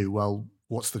 42? Well,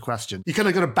 what's the question? You kind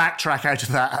of got to backtrack out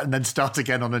of that and then start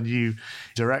again on a new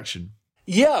direction.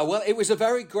 Yeah, well, it was a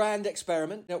very grand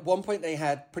experiment. At one point, they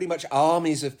had pretty much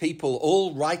armies of people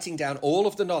all writing down all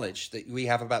of the knowledge that we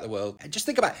have about the world. And just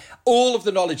think about all of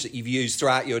the knowledge that you've used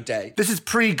throughout your day. This is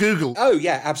pre-Google. Oh,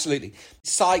 yeah, absolutely.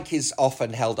 Psych is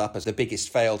often held up as the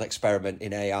biggest failed experiment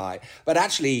in AI. But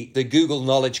actually, the Google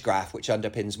Knowledge Graph, which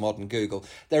underpins modern Google,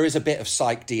 there is a bit of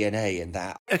Psych DNA in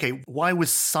that. Okay, why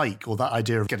was Psych, or that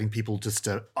idea of getting people just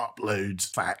to upload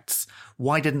facts,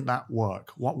 why didn't that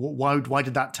work? Why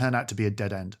did that turn out to be a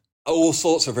dead end? All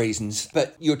sorts of reasons.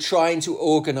 But you're trying to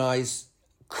organise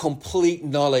complete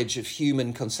knowledge of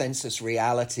human consensus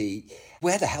reality.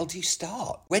 Where the hell do you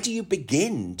start? Where do you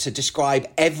begin to describe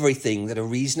everything that a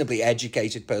reasonably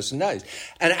educated person knows?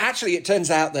 And actually, it turns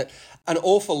out that an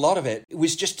awful lot of it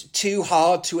was just too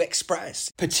hard to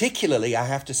express. Particularly, I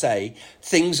have to say,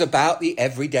 things about the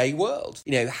everyday world.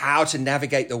 You know, how to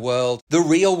navigate the world. The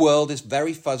real world is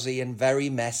very fuzzy and very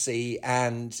messy,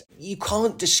 and you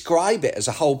can't describe it as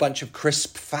a whole bunch of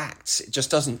crisp facts. It just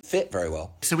doesn't fit very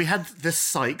well. So we had this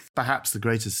Psych, perhaps the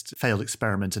greatest failed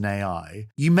experiment in AI.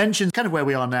 You mentioned kind of where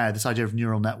we are now, this idea of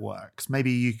neural networks.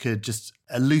 Maybe you could just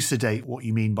elucidate what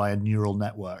you mean by a neural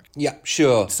network. Yeah,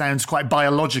 sure. It sounds quite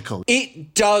biological.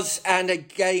 It does. And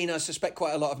again, I suspect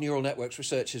quite a lot of neural networks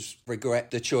researchers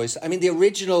regret the choice. I mean, the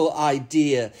original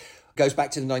idea goes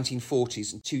back to the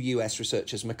 1940s and two US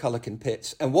researchers, McCulloch and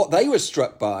Pitts. And what they were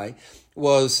struck by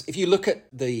was if you look at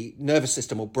the nervous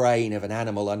system or brain of an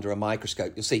animal under a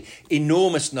microscope, you'll see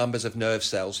enormous numbers of nerve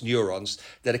cells, neurons,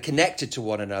 that are connected to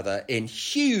one another in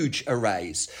huge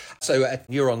arrays. So a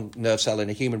neuron nerve cell in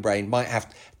a human brain might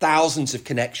have thousands of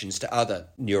connections to other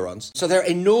neurons. So they're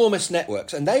enormous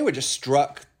networks. And they were just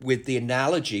struck with the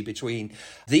analogy between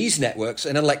these networks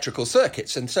and electrical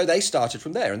circuits. And so they started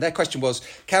from there. And their question was,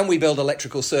 can we build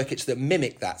electrical circuits that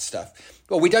mimic that stuff?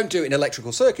 Well, we don't do it in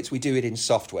electrical circuits, we do it in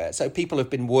software. So people have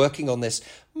been working on this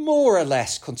more or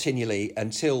less continually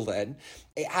until then.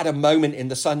 It had a moment in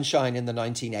the sunshine in the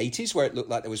 1980s where it looked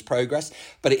like there was progress,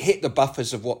 but it hit the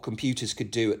buffers of what computers could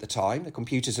do at the time. The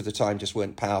computers of the time just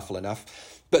weren't powerful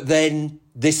enough. But then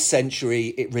this century,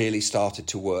 it really started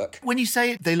to work. When you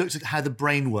say they looked at how the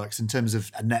brain works in terms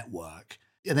of a network,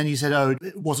 and then you said, oh,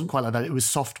 it wasn't quite like that, it was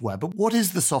software. But what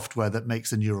is the software that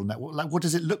makes a neural network? Like, what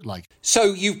does it look like?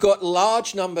 So you've got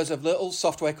large numbers of little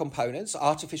software components,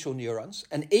 artificial neurons,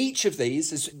 and each of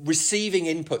these is receiving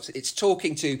inputs. It's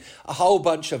talking to a whole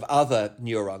bunch of other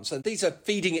neurons, and these are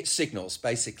feeding it signals,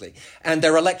 basically. And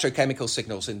they're electrochemical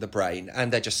signals in the brain,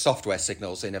 and they're just software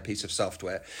signals in a piece of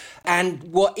software. And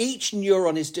what each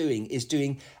neuron is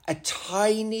doing a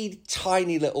tiny,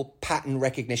 tiny little pattern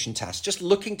recognition task, just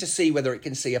looking to see whether it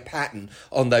can see a pattern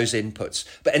on those inputs,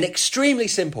 but an extremely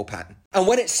simple pattern. And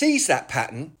when it sees that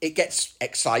pattern, it gets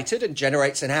excited and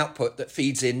generates an output that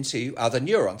feeds into other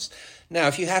neurons. Now,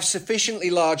 if you have sufficiently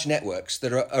large networks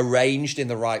that are arranged in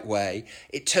the right way,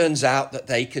 it turns out that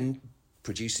they can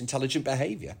produce intelligent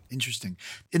behavior. Interesting.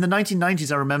 In the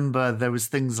 1990s, I remember there was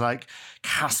things like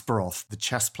Kasparov, the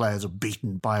chess players are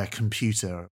beaten by a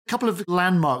computer. A couple of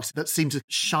landmarks that seem to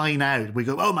shine out. We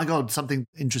go, oh my God, something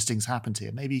interesting's happened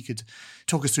here. Maybe you could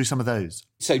talk us through some of those.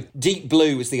 So Deep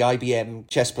Blue was the IBM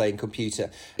chess playing computer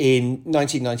in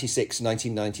 1996,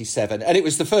 1997. And it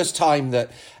was the first time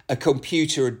that a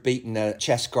computer had beaten a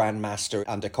chess grandmaster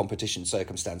under competition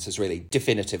circumstances, really,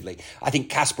 definitively. I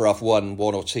think Kasparov won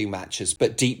one or two matches,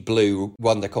 but Deep Blue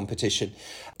won the competition.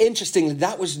 Interestingly,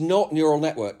 that was not neural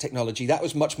network technology. That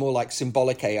was much more like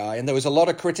symbolic AI. And there was a lot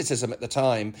of criticism at the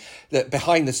time that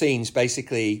behind the scenes,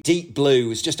 basically, Deep Blue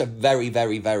was just a very,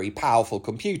 very, very powerful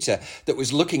computer that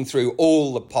was looking through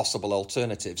all the possible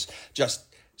alternatives, just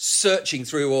searching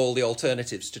through all the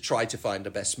alternatives to try to find the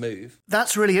best move.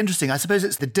 That's really interesting. I suppose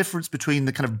it's the difference between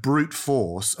the kind of brute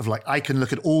force of like, I can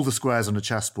look at all the squares on a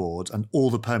chessboard and all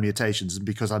the permutations, and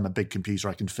because I'm a big computer,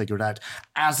 I can figure it out,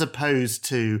 as opposed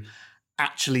to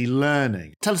actually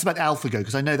learning. Tell us about AlphaGo,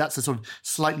 because I know that's a sort of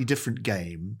slightly different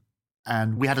game.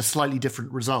 and we had a slightly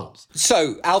different result.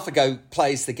 So AlphaGo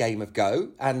plays the game of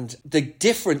Go, and the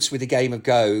difference with the game of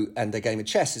Go and the game of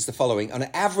chess is the following. On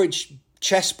an average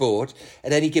chessboard,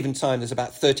 at any given time, there's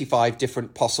about 35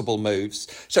 different possible moves.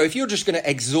 So if you're just going to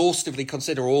exhaustively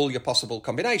consider all your possible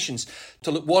combinations, to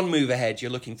look one move ahead,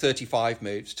 you're looking 35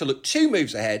 moves. To look two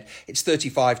moves ahead, it's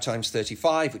 35 times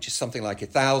 35, which is something like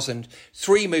 1,000.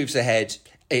 3 moves ahead,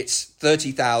 it's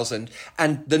 30,000.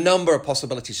 And the number of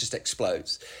possibilities just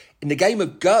explodes. In the game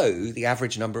of Go, the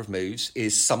average number of moves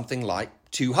is something like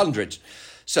 200.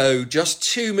 So just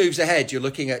 2 moves ahead, you're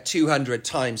looking at 200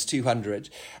 times 200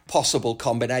 possible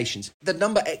combinations. The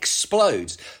number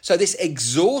explodes. So this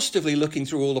exhaustively looking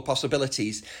through all the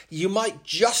possibilities, you might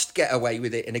just get away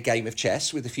with it in a game of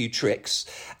chess with a few tricks,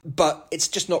 but it's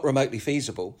just not remotely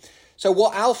feasible. So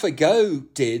what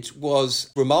AlphaGo did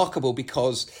was remarkable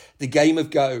because the game of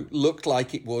Go looked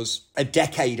like it was a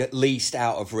decade at least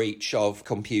out of reach of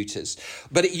computers.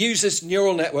 But it uses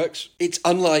neural networks. It's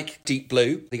unlike Deep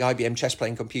Blue, the IBM chess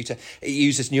playing computer. It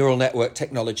uses neural network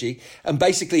technology. And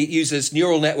basically it uses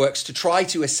neural networks to try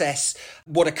to assess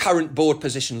what a current board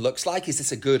position looks like. Is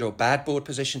this a good or bad board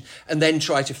position? And then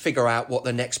try to figure out what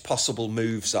the next possible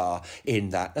moves are in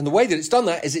that. And the way that it's done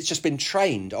that is it's just been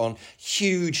trained on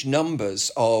huge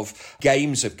numbers of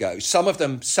games of Go. Some of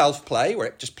them self-play, where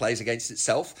it just plays against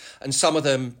itself, and some of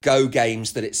them Go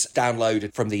games that it's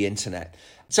downloaded from the internet.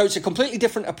 So it's a completely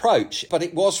different approach, but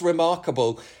it was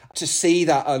remarkable to see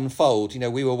that unfold. You know,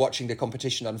 we were watching the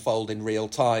competition unfold in real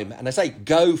time. And I say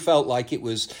Go felt like it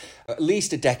was at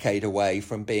least a decade away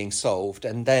from being solved.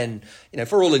 And then, you know,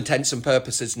 for all intents and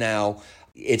purposes now,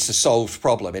 it's a solved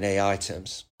problem in AI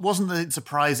terms. Wasn't the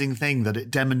surprising thing that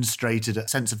it demonstrated a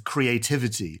sense of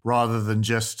creativity rather than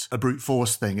just a brute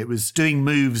force thing? It was doing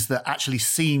moves that actually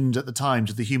seemed at the time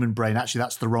to the human brain, actually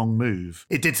that's the wrong move.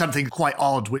 It did something quite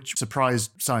odd, which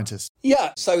surprised scientists.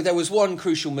 Yeah, so there was one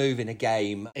crucial move in a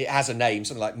game. It has a name,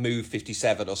 something like Move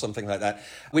 57 or something like that,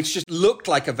 which just looked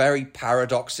like a very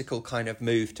paradoxical kind of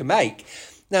move to make.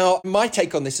 Now, my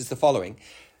take on this is the following.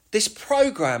 This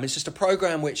program is just a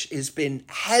program which has been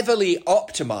heavily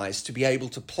optimized to be able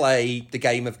to play the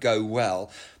game of Go well.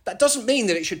 That doesn't mean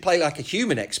that it should play like a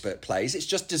human expert plays. It's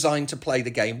just designed to play the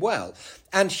game well.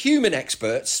 And human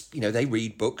experts, you know, they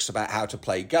read books about how to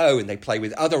play Go and they play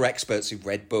with other experts who've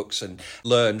read books and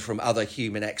learned from other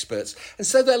human experts. And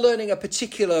so they're learning a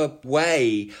particular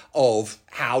way of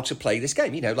how to play this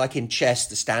game, you know, like in chess,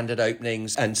 the standard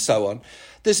openings and so on.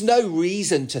 There's no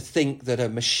reason to think that a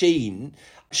machine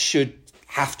should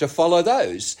have to follow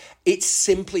those. It's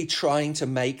simply trying to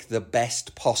make the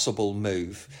best possible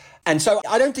move. And so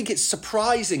I don't think it's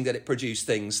surprising that it produced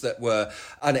things that were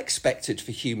unexpected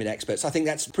for human experts. I think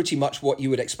that's pretty much what you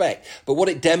would expect. But what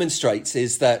it demonstrates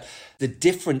is that the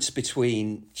difference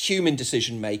between human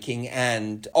decision-making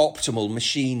and optimal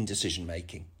machine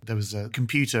decision-making. There was a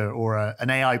computer or an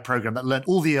AI program that learned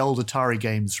all the old Atari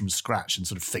games from scratch and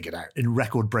sort of figured out in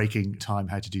record-breaking time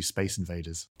how to do Space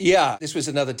Invaders. Yeah, this was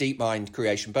another DeepMind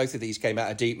creation. Both of these came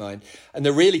out of DeepMind. And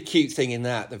the really cute thing in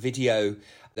that, the video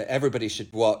that everybody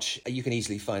should watch, you can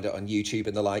easily find it on YouTube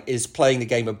and the like, is playing the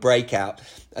game of Breakout.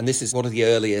 And this is one of the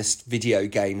earliest video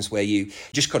games where you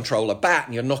just control a bat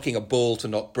and you're knocking a ball to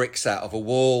knock bricks out of a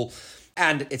wall.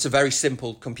 And it's a very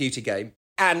simple computer game.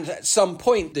 And at some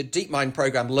point, the DeepMind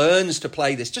program learns to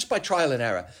play this just by trial and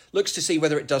error, looks to see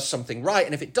whether it does something right.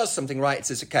 And if it does something right, it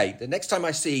says, okay, the next time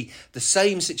I see the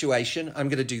same situation, I'm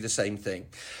going to do the same thing.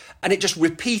 And it just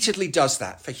repeatedly does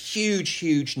that for huge,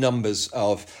 huge numbers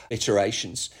of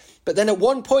iterations. But then at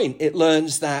one point, it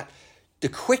learns that the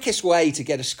quickest way to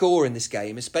get a score in this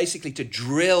game is basically to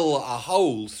drill a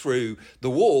hole through the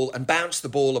wall and bounce the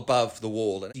ball above the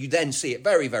wall. And you then see it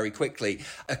very, very quickly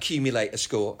accumulate a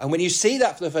score. And when you see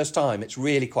that for the first time, it's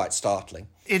really quite startling.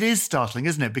 It is startling,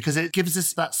 isn't it? Because it gives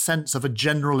us that sense of a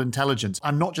general intelligence.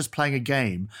 I'm not just playing a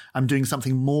game, I'm doing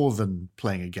something more than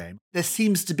playing a game. There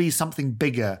seems to be something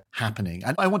bigger happening.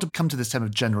 And I want to come to this term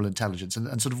of general intelligence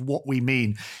and sort of what we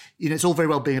mean. You know, it's all very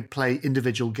well being able to play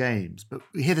individual games, but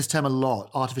we hear this term a lot,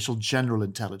 artificial general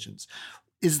intelligence.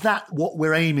 Is that what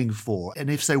we're aiming for? And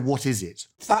if so, what is it?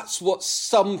 That's what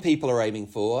some people are aiming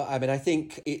for. I mean, I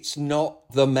think it's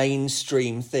not the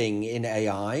mainstream thing in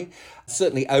AI.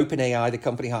 Certainly OpenAI, the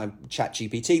company behind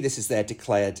ChatGPT, this is their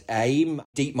declared aim.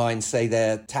 DeepMind say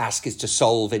their task is to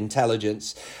solve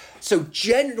intelligence. So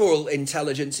general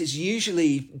intelligence is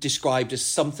usually described as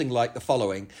something like the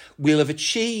following. We'll have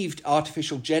achieved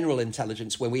artificial general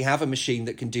intelligence when we have a machine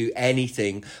that can do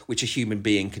anything which a human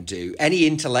being can do, any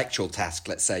intellectual task,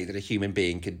 let's say, that a human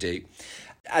being can do.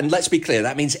 And let's be clear,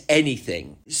 that means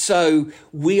anything. So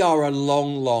we are a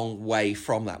long, long way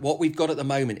from that. What we've got at the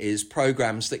moment is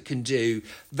programs that can do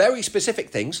very specific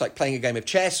things, like playing a game of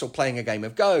chess or playing a game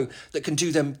of Go, that can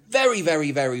do them very,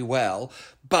 very, very well.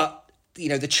 But,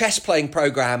 the chess playing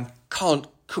program can't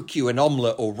cook you an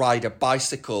omelette or ride a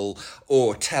bicycle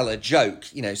or tell a joke,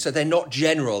 so they're not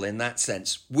general in that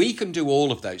sense. We can do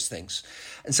all of those things.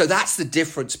 And so that's the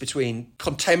difference between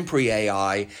contemporary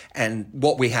AI and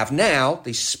what we have now,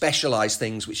 these specialized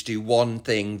things which do one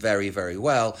thing very, very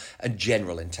well, and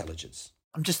general intelligence.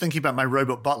 I'm just thinking about my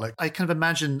robot butler. I kind of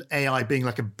imagine AI being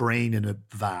like a brain in a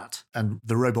vat and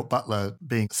the robot butler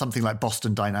being something like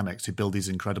Boston Dynamics, who build these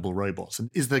incredible robots. And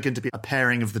is there going to be a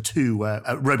pairing of the two where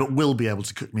a robot will be able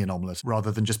to cook me an omelette rather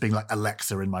than just being like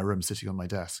Alexa in my room sitting on my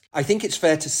desk? I think it's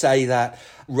fair to say that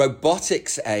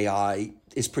robotics AI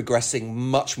is progressing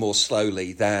much more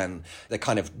slowly than the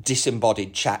kind of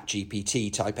disembodied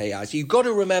ChatGPT type AI. So you've got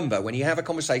to remember, when you have a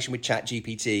conversation with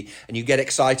ChatGPT and you get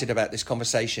excited about this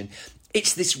conversation,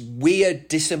 it's this weird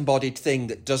disembodied thing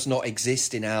that does not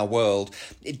exist in our world.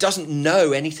 It doesn't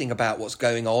know anything about what's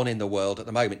going on in the world at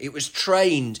the moment. It was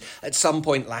trained at some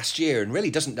point last year and really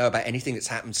doesn't know about anything that's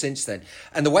happened since then.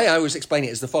 And the way I always explain it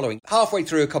is the following. Halfway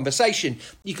through a conversation,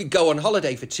 you could go on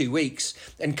holiday for 2 weeks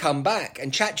and come back,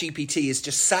 and ChatGPT is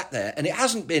just sat there and it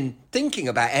hasn't been thinking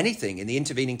about anything in the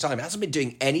intervening time. It hasn't been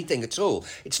doing anything at all.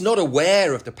 It's not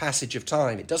aware of the passage of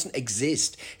time. It doesn't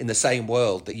exist in the same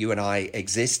world that you and I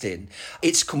exist in.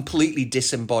 It's completely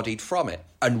disembodied from it.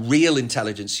 And real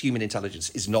intelligence, human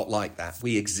intelligence, is not like that.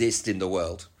 We exist in the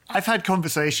world. I've had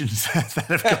conversations that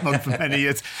have gone on for many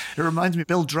years. It reminds me of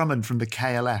Bill Drummond from the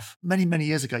KLF. Many, many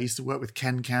years ago, I used to work with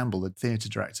Ken Campbell, the theatre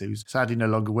director, who's sadly no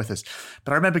longer with us.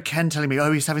 But I remember Ken telling me,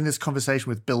 he's having this conversation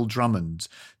with Bill Drummond.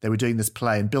 They were doing this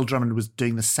play, and Bill Drummond was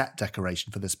doing the set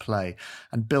decoration for this play.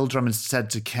 And Bill Drummond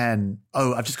said to Ken,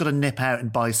 I've just got to nip out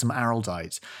and buy some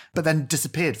Araldite. But then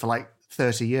disappeared for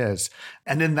 30 years.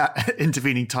 And in that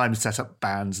intervening time, set up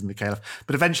bands in the KLF,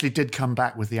 but eventually did come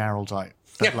back with the Araldite.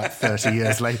 30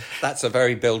 years later. That's a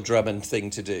very Bill Drummond thing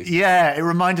to do. Yeah, it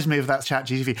reminded me of that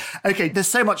ChatGPT. Okay, there's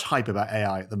so much hype about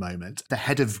AI at the moment. The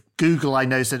head of Google, I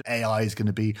know, said AI is going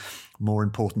to be more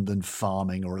important than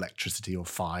farming or electricity or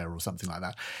fire or something like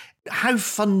that. How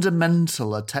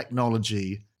fundamental a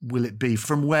technology will it be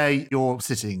from where you're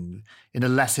sitting in a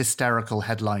less hysterical,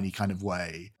 headline-y kind of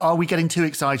way? Are we getting too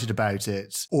excited about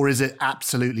it? Or is it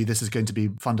absolutely this is going to be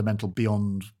fundamental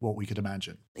beyond what we could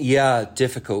imagine? Yeah,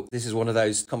 difficult. This is one of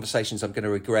those conversations I'm going to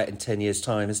regret in 10 years'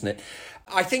 time, isn't it?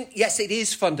 I think, yes, it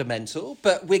is fundamental,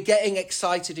 but we're getting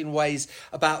excited in ways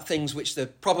about things which are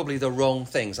probably the wrong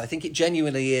things. I think it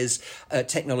genuinely is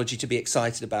technology to be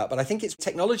excited about, but I think it's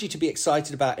technology to be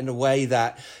excited about in a way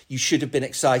that you should have been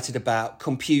excited about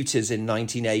computers in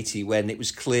 1980, when it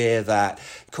was clear that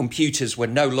computers were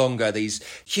no longer these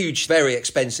huge, very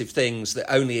expensive things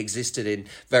that only existed in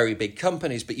very big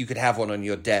companies, but you could have one on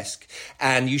your desk.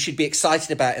 And you should be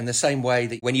excited about in the same way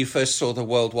that when you first saw the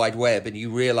World Wide Web and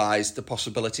you realized the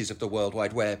possibilities of the World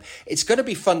Wide Web, it's going to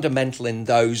be fundamental in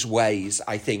those ways,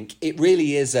 I think. It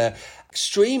really is a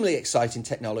extremely exciting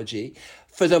technology.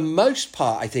 For the most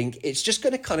part, I think it's just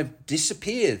going to kind of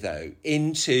disappear, though,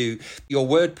 into your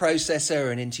word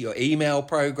processor and into your email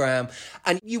program,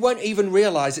 and you won't even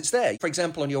realize it's there. For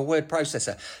example, on your word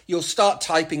processor, you'll start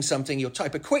typing something, you'll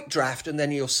type a quick draft, and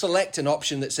then you'll select an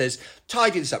option that says,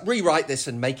 tidy this up, rewrite this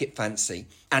and make it fancy.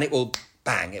 And it will,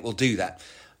 bang, it will do that.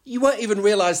 You won't even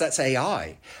realize that's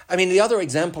AI. I mean, the other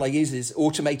example I use is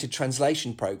automated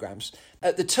translation programs.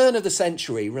 At the turn of the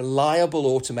century, reliable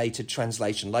automated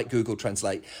translation, like Google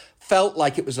Translate, felt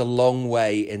like it was a long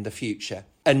way in the future.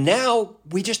 And now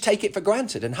we just take it for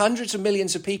granted, and hundreds of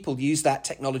millions of people use that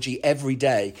technology every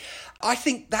day. I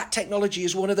think that technology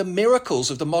is one of the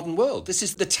miracles of the modern world. This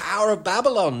is the Tower of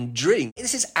Babylon dream.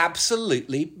 This is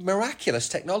absolutely miraculous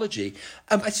technology.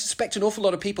 I suspect an awful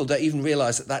lot of people don't even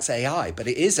realize that that's AI, but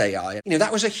it is AI.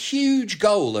 That was a huge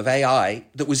goal of AI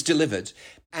that was delivered,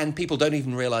 and people don't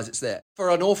even realize it's there. For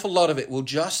an awful lot of it will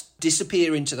just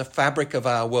disappear into the fabric of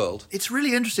our world. It's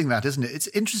really interesting that, isn't it? It's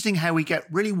interesting how we get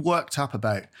really worked up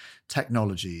about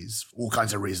technologies, all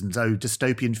kinds of reasons.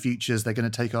 Dystopian futures, they're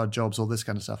going to take our jobs, all this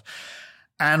kind of stuff.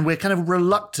 And we're kind of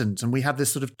reluctant, and we have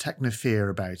this sort of techno-fear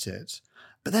about it.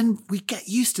 But then we get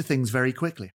used to things very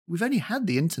quickly. We've only had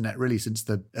the internet really since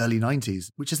the early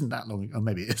 90s, which isn't that long, or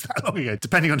maybe it's that long ago,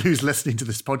 depending on who's listening to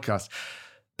this podcast.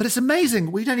 But it's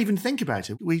amazing. We don't even think about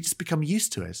it. We just become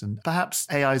used to it. And perhaps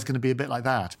AI is going to be a bit like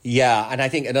that. Yeah. And I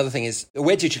think another thing is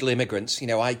we're digital immigrants.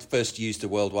 I first used the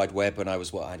World Wide Web when I was,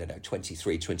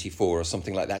 23, 24 or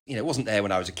something like that. It wasn't there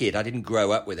when I was a kid. I didn't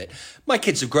grow up with it. My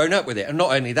kids have grown up with it. And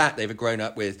not only that, they've grown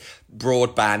up with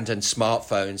broadband and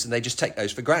smartphones, and they just take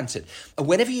those for granted. And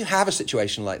whenever you have a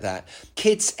situation like that,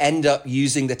 kids end up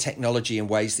using the technology in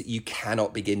ways that you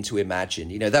cannot begin to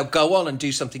imagine. They'll go on and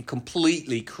do something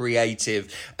completely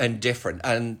creative and different.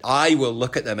 And I will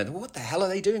look at them and what the hell are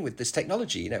they doing with this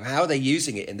technology? How are they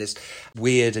using it in this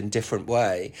weird and different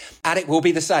way? And it will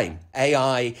be the same.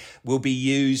 AI will be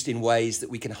used in ways that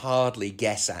we can hardly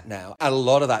guess at now. And a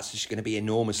lot of that's just going to be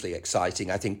enormously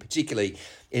exciting, I think, particularly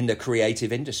in the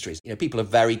creative industries. People are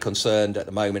very concerned at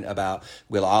the moment about,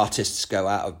 will artists go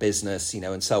out of business,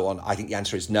 and so on. I think the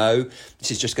answer is no.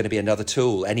 This is just going to be another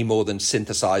tool, any more than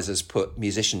synthesizers put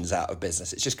musicians out of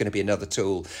business. It's just going to be another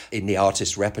tool in the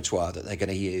artist repertoire that they're going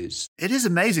to use. It is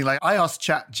amazing. I asked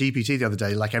ChatGPT the other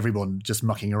day, like everyone just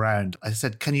mucking around. I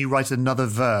said, can you write another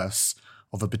verse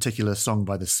of a particular song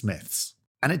by the Smiths?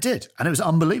 And it did. And it was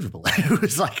unbelievable. It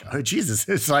was like, oh, Jesus.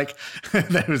 It's like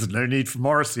there was no need for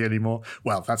Morrissey anymore.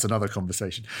 Well, that's another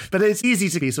conversation. But it's easy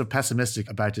to be sort of pessimistic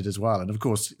about it as well. And of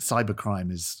course,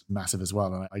 cybercrime is massive as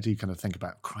well. And I do kind of think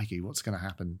about, crikey, what's going to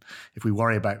happen if we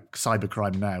worry about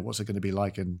cybercrime now? What's it going to be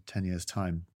like in 10 years'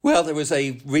 time? Well, there was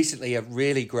recently a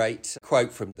really great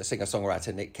quote from the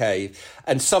singer-songwriter Nick Cave,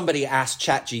 and somebody asked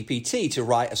ChatGPT to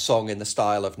write a song in the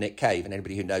style of Nick Cave. And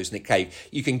anybody who knows Nick Cave,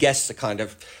 you can guess the kind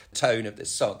of tone of this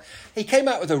song. He came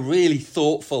out with a really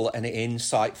thoughtful and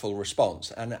insightful response.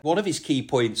 And one of his key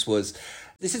points was,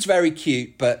 this is very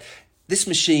cute, but this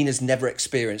machine has never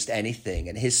experienced anything.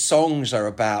 And his songs are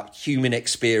about human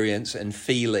experience and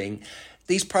feeling.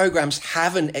 These programs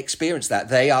haven't experienced that.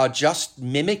 They are just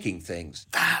mimicking things.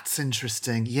 That's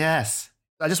interesting. Yes.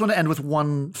 I just want to end with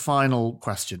one final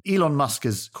question. Elon Musk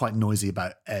is quite noisy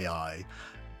about AI.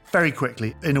 Very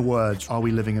quickly, in a word, are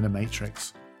we living in a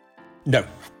matrix? No.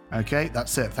 Okay,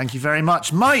 that's it. Thank you very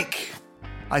much. Mike,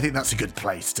 I think that's a good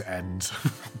place to end.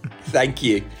 Thank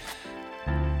you.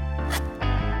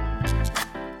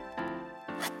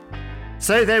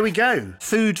 So there we go.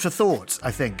 Food for thought, I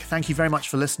think. Thank you very much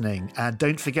for listening. And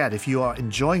don't forget, if you are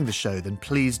enjoying the show, then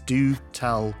please do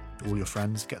tell all your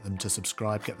friends, get them to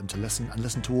subscribe, get them to listen, and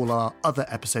listen to all our other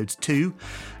episodes too.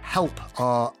 Help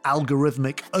our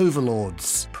algorithmic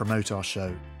overlords promote our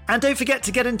show. And don't forget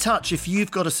to get in touch if you've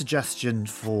got a suggestion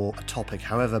for a topic,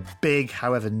 however big,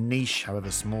 however niche, however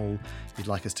small you'd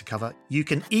like us to cover. You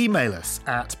can email us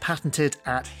at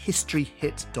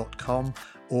patented@historyhit.com,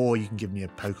 or you can give me a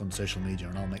poke on social media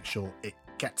and I'll make sure it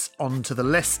gets onto the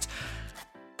list.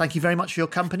 Thank you very much for your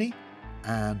company,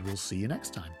 and we'll see you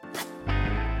next time.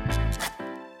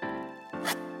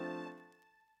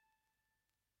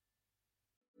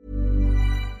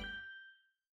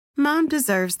 Mom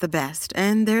deserves the best,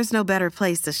 and there's no better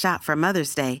place to shop for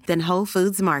Mother's Day than Whole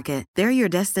Foods Market. They're your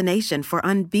destination for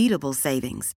unbeatable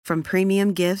savings, from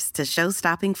premium gifts to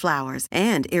show-stopping flowers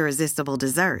and irresistible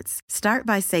desserts. Start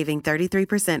by saving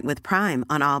 33% with Prime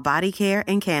on all body care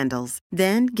and candles.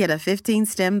 Then get a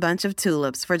 15-stem bunch of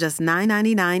tulips for just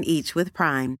 $9.99 each with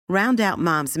Prime. Round out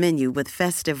Mom's menu with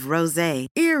festive rosé,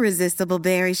 irresistible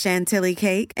berry chantilly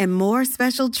cake, and more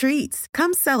special treats.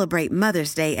 Come celebrate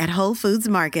Mother's Day at Whole Foods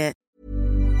Market.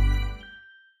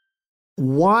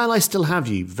 While I still have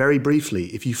you, very briefly,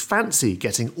 if you fancy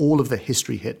getting all of the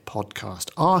History Hit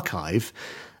podcast archive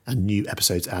and new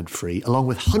episodes ad-free, along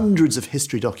with hundreds of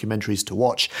history documentaries to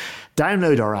watch,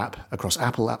 download our app across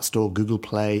Apple App Store, Google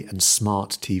Play, and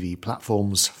smart TV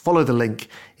platforms. Follow the link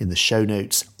in the show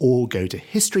notes or go to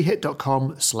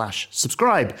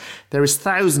historyhit.com/subscribe. There is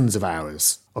thousands of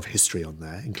hours of history on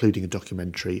there, including a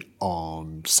documentary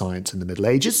on science in the Middle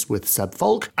Ages with Seb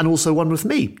Falk, and also one with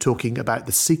me talking about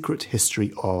the secret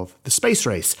history of the space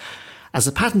race. As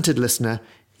a patented listener,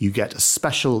 you get a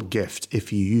special gift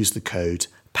if you use the code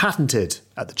PATENTED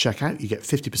at the checkout. You get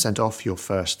 50% off your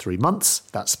first 3 months.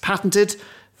 That's PATENTED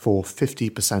for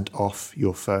 50% off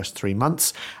your first 3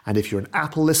 months. And if you're an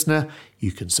Apple listener,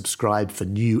 you can subscribe for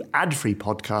new ad-free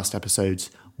podcast episodes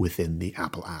within the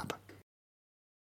Apple app.